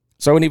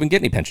wouldn't even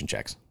get any pension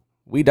checks.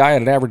 We die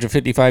at an average of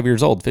 55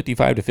 years old,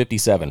 55 to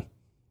 57,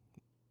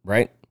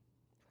 right?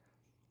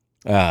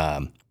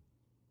 And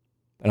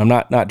I'm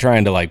not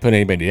trying to like put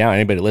anybody down.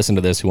 Anybody listen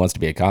to this who wants to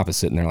be a cop is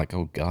sitting there like,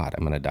 oh God,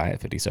 I'm going to die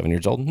at 57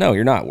 years old. No,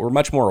 you're not. We're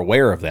much more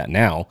aware of that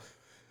now.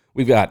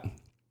 We've got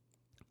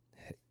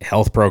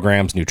health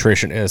programs,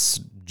 nutritionists,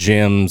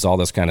 gyms, all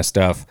this kind of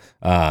stuff.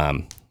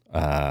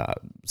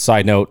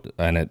 Side note,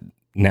 and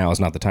now is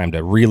not the time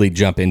to really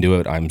jump into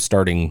it. I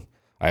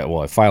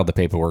filed the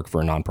paperwork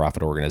for a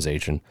nonprofit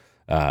organization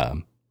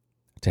to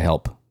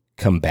help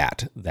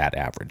combat that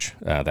average,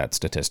 that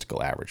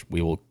statistical average.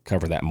 We will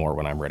cover that more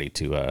when I'm ready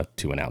to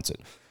announce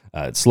it.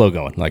 It's slow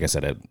going. Like I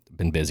said, I've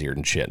been busier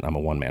than shit. I'm a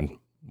one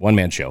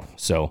man show.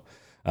 So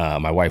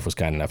my wife was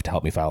kind enough to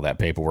help me file that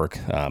paperwork,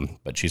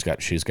 but she's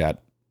got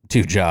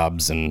 2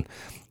 jobs and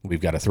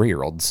we've got a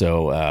 3-year-old.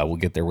 So we'll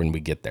get there when we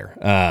get there.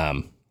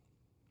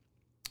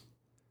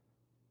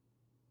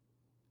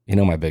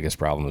 My biggest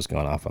problem is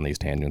going off on these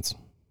tangents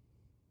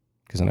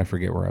because then I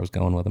forget where I was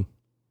going with them.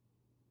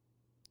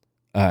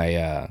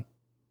 I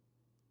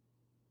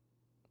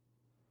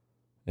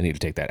need to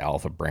take that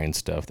alpha brain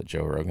stuff that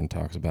Joe Rogan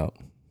talks about.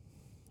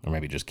 Or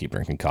maybe just keep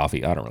drinking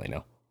coffee. I don't really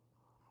know.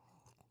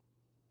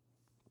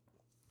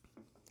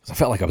 I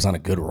felt like I was on a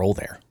good roll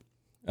there.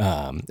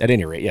 At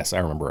any rate, yes, I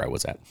remember where I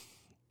was at.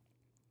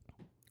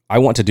 I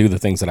want to do the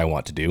things that I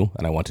want to do,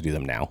 and I want to do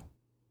them now.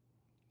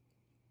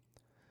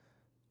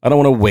 I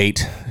don't want to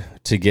wait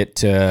to get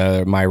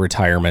to my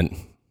retirement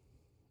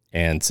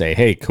and say,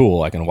 hey,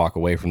 cool, I can walk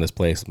away from this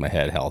place with my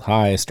head held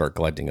high, start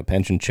collecting a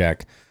pension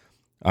check.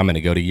 I'm going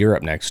to go to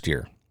Europe next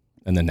year,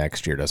 and the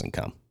next year doesn't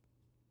come.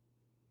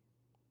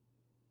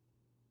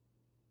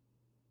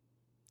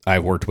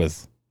 I've worked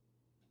with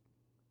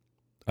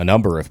a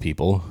number of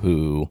people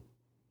who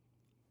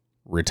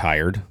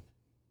retired,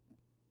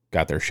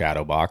 got their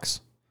shadow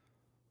box,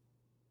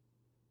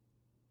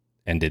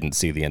 and didn't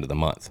see the end of the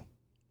month.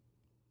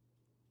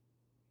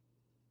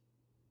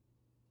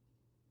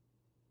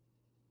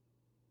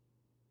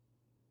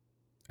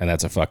 And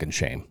that's a fucking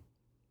shame.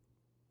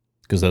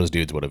 Because those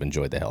dudes would have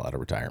enjoyed the hell out of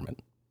retirement.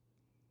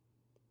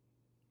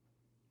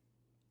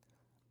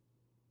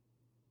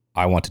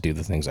 I want to do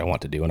the things I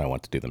want to do, and I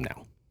want to do them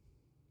now.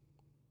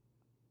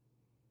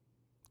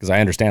 Because I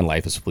understand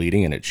life is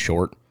fleeting and it's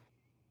short.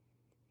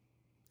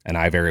 And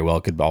I very well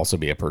could also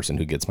be a person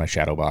who gets my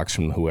shadow box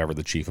from whoever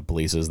the chief of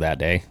police is that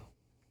day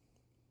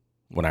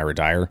when I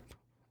retire,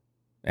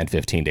 and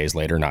 15 days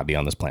later not be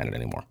on this planet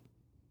anymore.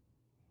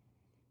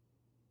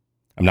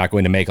 I'm not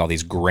going to make all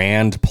these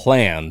grand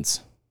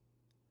plans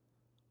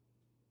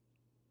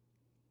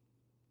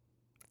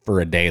for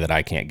a day that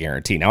I can't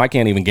guarantee. Now, I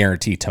can't even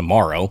guarantee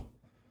tomorrow,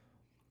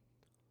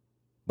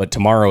 but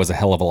tomorrow is a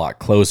hell of a lot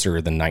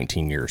closer than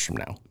 19 years from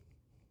now.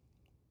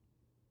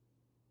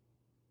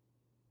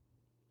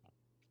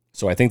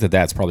 So I think that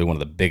that's probably one of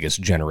the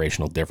biggest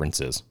generational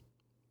differences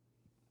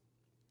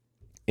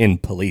in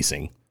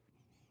policing,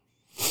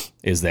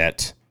 is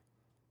that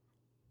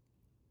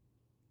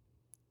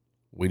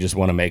we just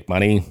want to make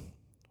money,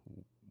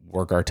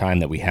 work our time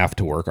that we have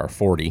to work, our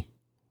 40,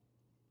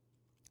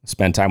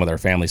 spend time with our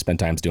family, spend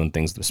time doing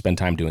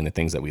the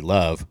things that we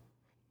love,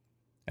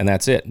 and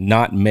that's it.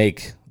 Not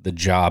make the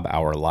job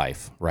our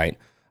life, right?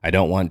 I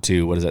don't want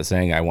to, what is that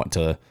saying? I want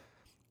to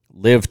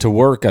live to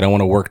work. I don't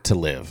want to work to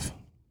live.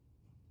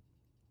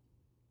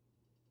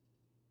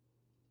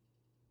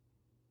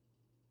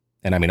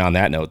 And I mean, on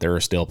that note, there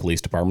are still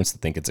police departments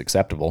that think it's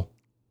acceptable.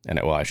 And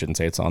I shouldn't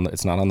say it's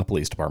not on the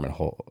police department,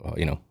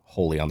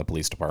 wholly on the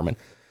police department.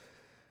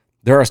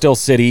 There are still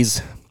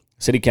cities,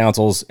 city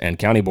councils, and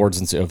county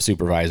boards of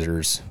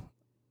supervisors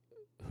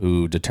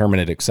who determine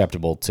it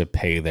acceptable to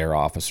pay their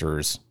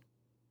officers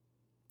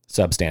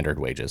substandard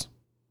wages.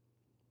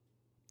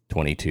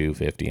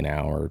 $22.50 an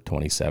hour,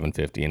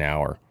 $27.50 an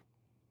hour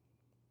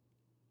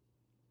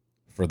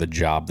for the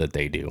job that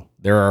they do.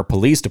 There are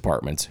police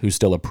departments who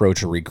still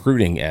approach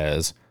recruiting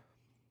as,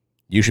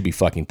 you should be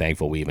fucking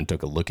thankful we even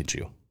took a look at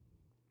you.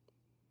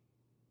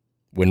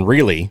 When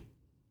really,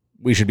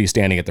 we should be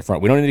standing at the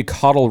front. We don't need to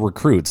coddle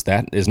recruits.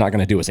 That is not going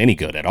to do us any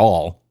good at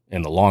all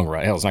in the long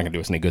run. Hell, it's not going to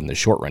do us any good in the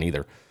short run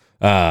either.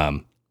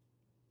 That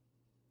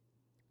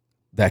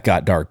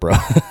got dark, bro.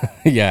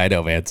 Yeah, I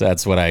know, man.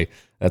 That's what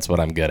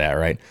I'm good at,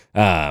 right?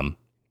 But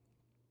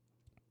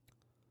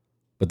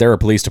there are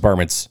police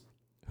departments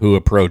who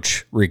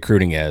approach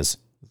recruiting as,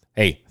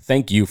 hey,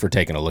 thank you for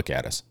taking a look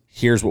at us.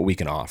 Here's what we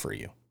can offer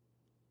you.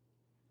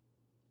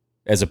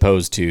 As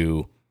opposed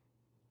to,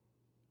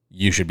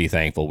 you should be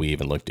thankful we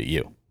even looked at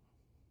you.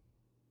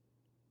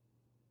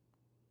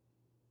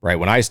 Right?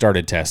 When I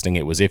started testing,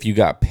 it was if you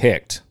got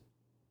picked,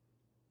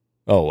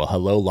 oh, well,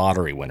 hello,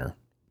 lottery winner.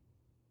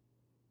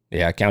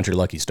 Yeah, count your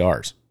lucky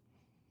stars.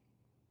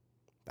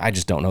 I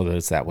just don't know that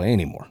it's that way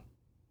anymore.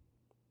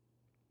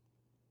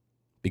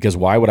 Because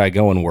why would I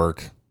go and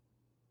work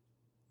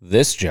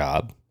this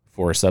job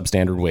for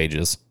substandard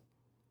wages?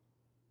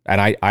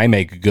 And I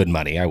make good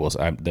money.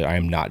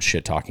 I'm not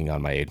shit talking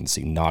on my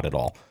agency, not at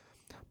all.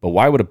 But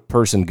why would a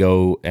person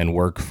go and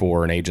work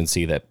for an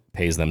agency that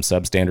pays them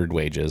substandard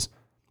wages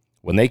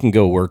when they can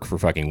go work for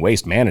fucking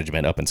Waste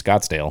Management up in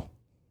Scottsdale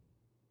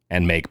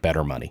and make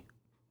better money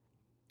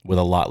with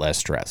a lot less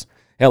stress?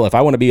 Hell, if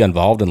I want to be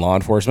involved in law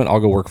enforcement, I'll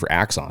go work for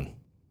Axon.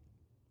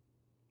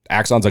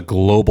 Axon's a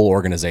global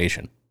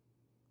organization.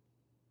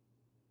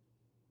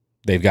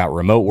 They've got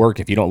remote work.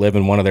 If you don't live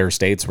in one of their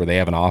states where they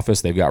have an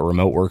office, they've got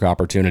remote work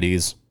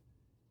opportunities,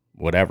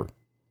 whatever.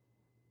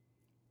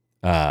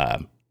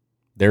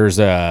 There's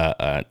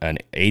an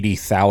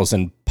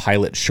 80,000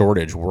 pilot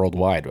shortage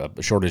worldwide,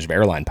 a shortage of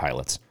airline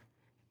pilots.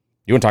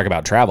 You want to talk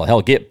about travel?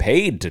 Hell, get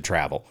paid to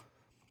travel.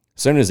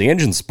 As soon as the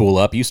engines spool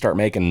up, you start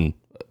making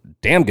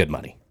damn good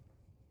money.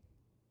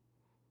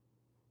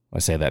 I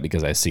say that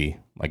because I see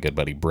my good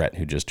buddy Brett,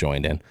 who just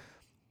joined in.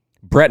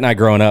 Brett and I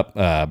growing up,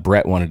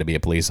 Brett wanted to be a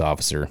police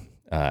officer,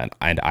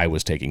 and I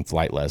was taking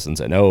flight lessons.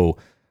 And oh,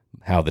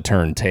 how the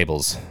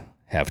turntables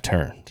have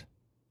turned.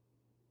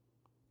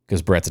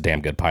 Because Brett's a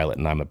damn good pilot,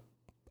 and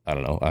I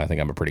don't know, I think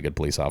I'm a pretty good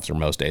police officer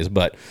most days,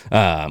 but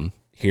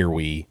here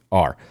we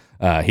are.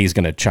 He's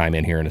going to chime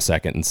in here in a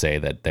second and say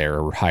that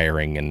they're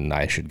hiring and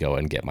I should go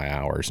and get my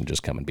hours and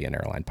just come and be an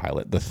airline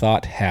pilot. The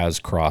thought has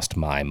crossed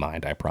my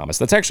mind, I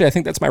promise. I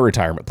think that's my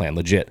retirement plan,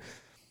 legit.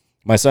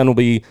 My son will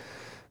be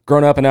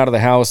grown up and out of the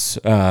house.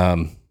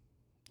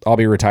 I'll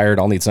be retired.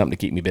 I'll need something to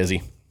keep me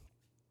busy.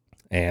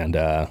 And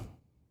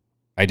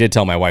I did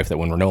tell my wife that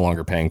when we're no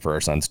longer paying for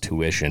our son's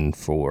tuition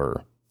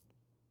for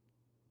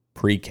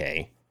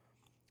pre-K,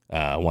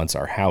 once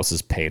our house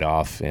is paid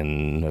off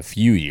in a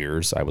few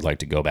years, I would like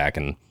to go back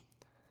and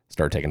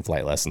start taking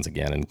flight lessons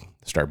again and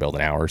start building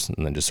hours,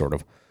 and then just sort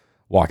of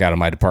walk out of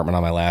my department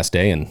on my last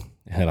day and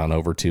head on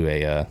over to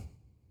a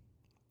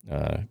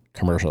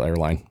commercial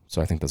airline.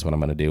 So I think that's what I'm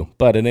going to do.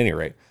 But at any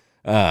rate,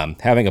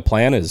 having a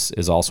plan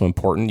is also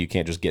important. You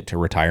can't just get to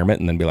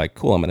retirement and then be like,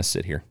 cool, I'm going to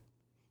sit here.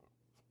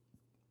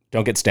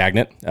 Don't get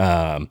stagnant.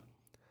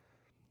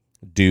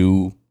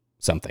 Do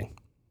something.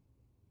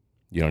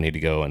 You don't need to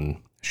go and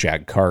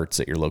shag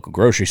carts at your local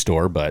grocery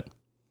store, but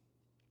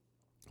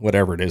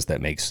whatever it is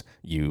that makes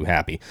you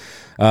happy.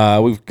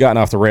 We've gotten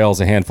off the rails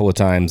a handful of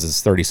times.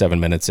 It's 37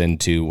 minutes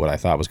into what I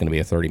thought was going to be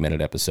a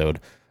 30-minute episode.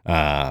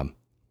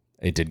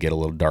 It did get a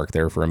little dark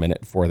there for a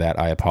minute. For that,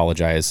 I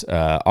apologize.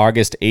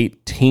 August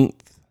 18th,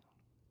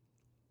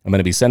 I'm going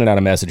to be sending out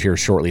a message here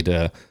shortly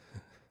to,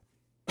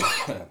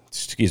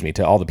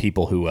 to all the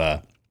people who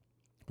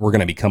were going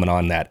to be coming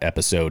on that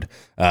episode.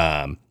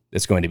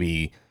 It's going to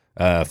be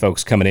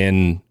folks coming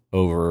in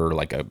over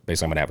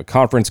basically I'm going to have a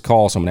conference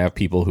call. So I'm going to have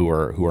people who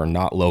are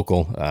not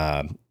local,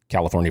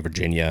 California,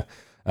 Virginia,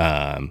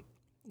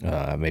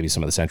 maybe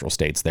some of the central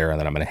states there. And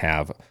then I'm going to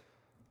have,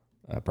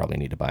 I probably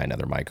need to buy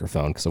another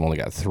microphone because I've only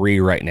got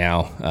 3 right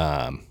now.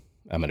 I'm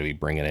going to be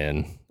bringing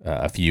in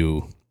a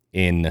few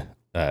in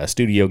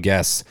studio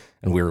guests,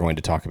 and we're going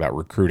to talk about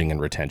recruiting and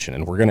retention.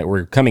 And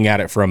we're coming at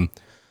it from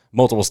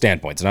multiple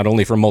standpoints, not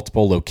only from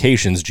multiple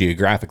locations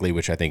geographically,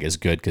 which I think is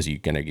good because you're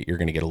going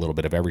to get a little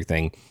bit of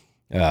everything.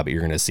 But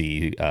you're going to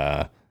see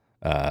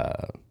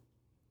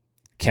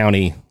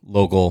county,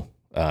 local,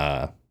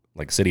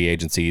 like city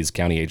agencies,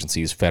 county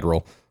agencies,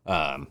 federal,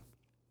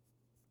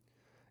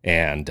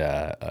 and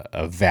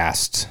a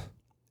vast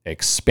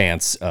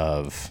expanse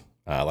of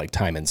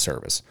time in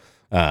service.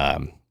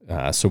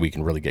 So we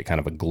can really get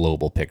kind of a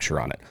global picture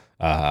on it.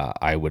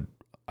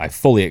 I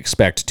fully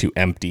expect to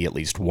empty at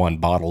least 1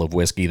 bottle of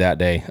whiskey that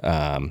day.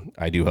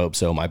 I do hope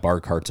so. My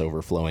bar cart's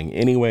overflowing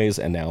anyways,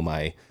 and now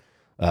my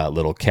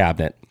little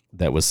cabinet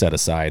that was set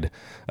aside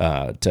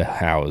to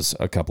house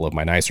a couple of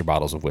my nicer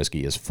bottles of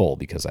whiskey is full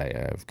because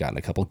I've gotten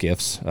a couple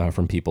gifts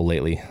from people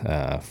lately,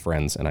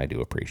 friends, and I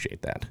do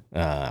appreciate that.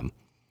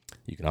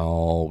 You can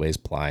always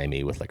ply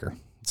me with liquor.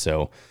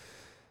 So,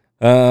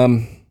 yeah,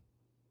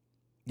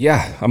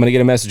 I'm going to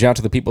get a message out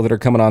to the people that are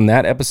coming on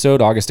that episode,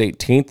 August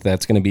 18th.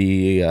 That's going to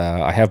be,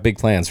 I have big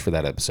plans for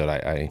that episode.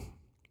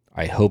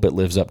 I hope it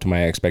lives up to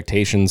my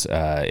expectations.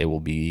 It will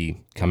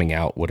be coming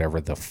out whatever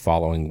the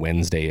following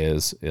Wednesday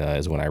is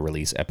when I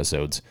release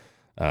episodes,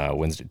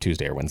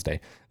 Tuesday or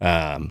Wednesday.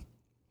 And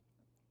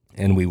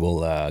we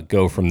will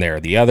go from there.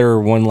 The other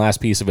one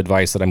last piece of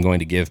advice that I'm going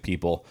to give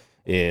people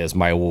is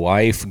my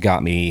wife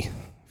got me,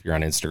 if you're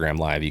on Instagram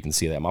Live, you can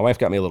see that. My wife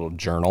got me a little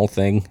journal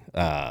thing.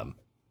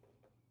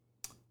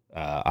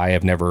 I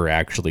have never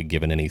actually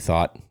given any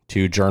thought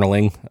to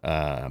journaling.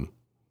 I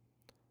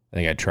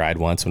think I tried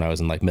once when I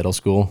was in middle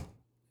school,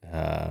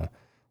 and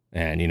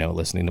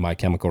listening to My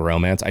Chemical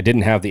Romance. I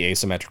didn't have the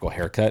asymmetrical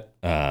haircut,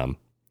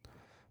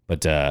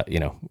 but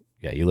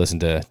you listen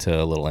to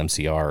a little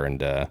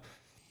MCR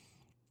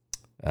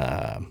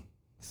and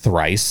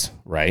Thrice,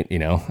 right?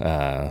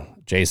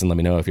 Jason, let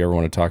me know if you ever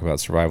want to talk about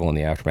survival in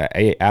the aftermath.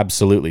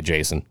 Absolutely,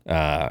 Jason.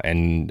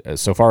 And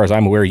so far as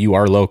I'm aware, you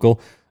are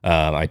local.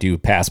 I do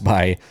pass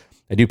by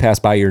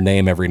your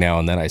name every now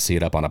and then. I see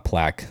it up on a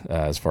plaque.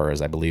 As far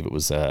as I believe it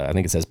was, I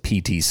think it says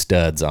PT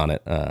Studs on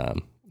it.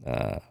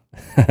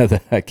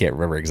 I can't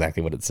remember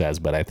exactly what it says,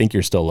 but I think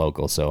you're still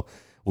local. So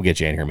we'll get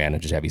you in here, man,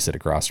 and just have you sit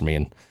across from me.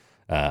 And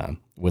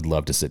would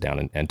love to sit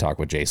down and talk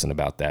with Jason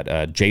about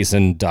that.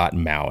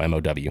 Jason.mow,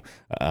 M-O-W. Go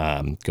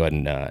ahead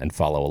and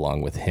follow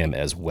along with him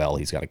as well.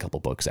 He's got a couple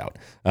books out.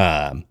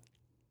 But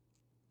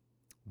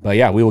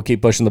yeah, we will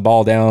keep pushing the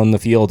ball down the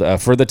field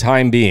for the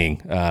time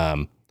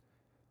being.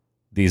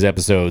 These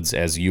episodes,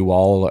 as you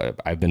all,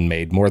 I've been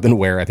made more than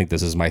aware. I think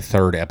this is my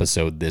third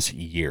episode this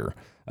year.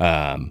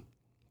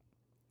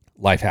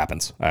 Life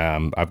happens.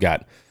 I've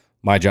got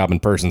my job in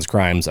persons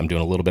crimes. I'm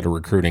doing a little bit of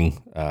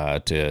recruiting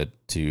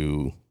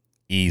to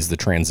ease the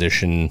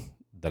transition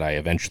that I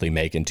eventually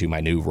make into my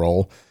new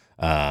role.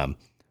 I'm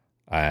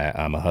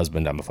a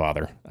husband. I'm a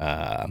father.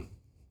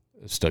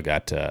 Still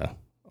got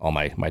all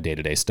my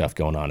day-to-day stuff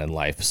going on in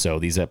life. So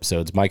these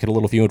episodes might get a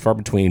little few and far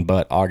between,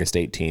 but August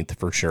 18th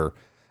for sure.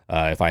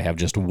 If I have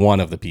just one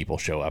of the people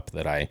show up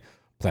that I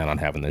plan on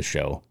having this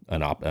show,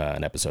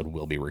 an episode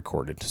will be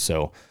recorded.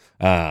 So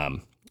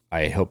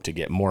I hope to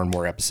get more and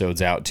more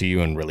episodes out to you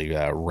and really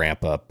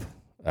ramp up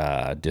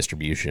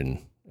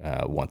distribution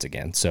once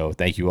again. So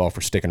thank you all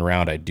for sticking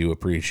around. I do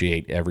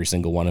appreciate every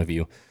single one of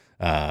you,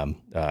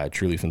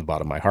 truly from the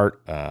bottom of my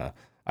heart.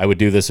 I would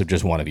do this if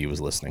just one of you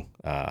was listening.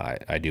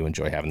 I do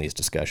enjoy having these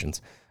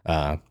discussions.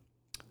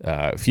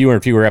 Fewer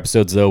and fewer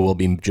episodes, though, will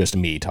be just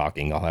me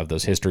talking. I'll have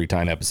those history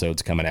time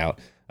episodes coming out.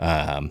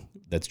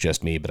 That's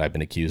just me, but I've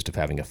been accused of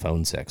having a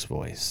phone sex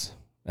voice,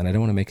 and I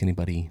don't want to make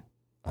anybody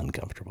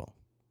uncomfortable.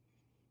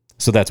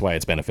 So that's why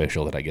it's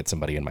beneficial that I get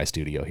somebody in my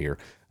studio here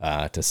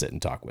to sit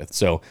and talk with.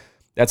 So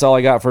that's all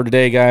I got for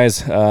today,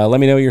 guys.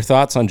 Let me know your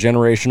thoughts on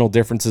generational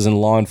differences in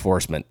law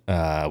enforcement.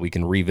 We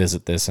can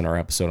revisit this in our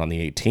episode on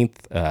the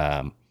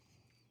 18th.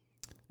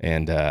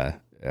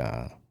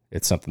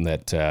 It's something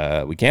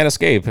that we can't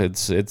escape.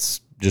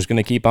 It's just going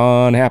to keep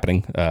on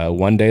happening.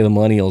 One day the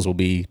millennials will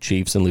be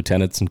chiefs and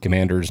lieutenants and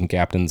commanders and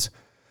captains,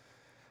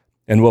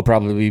 and we'll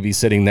probably be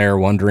sitting there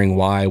wondering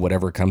why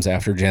whatever comes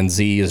after Gen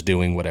Z is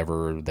doing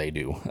whatever they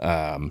do.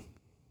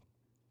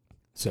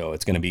 So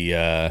it's going to be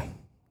an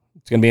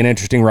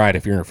interesting ride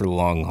if you're in for the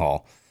long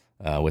haul.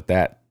 With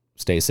that,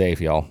 stay safe,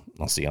 y'all.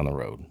 I'll see you on the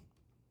road.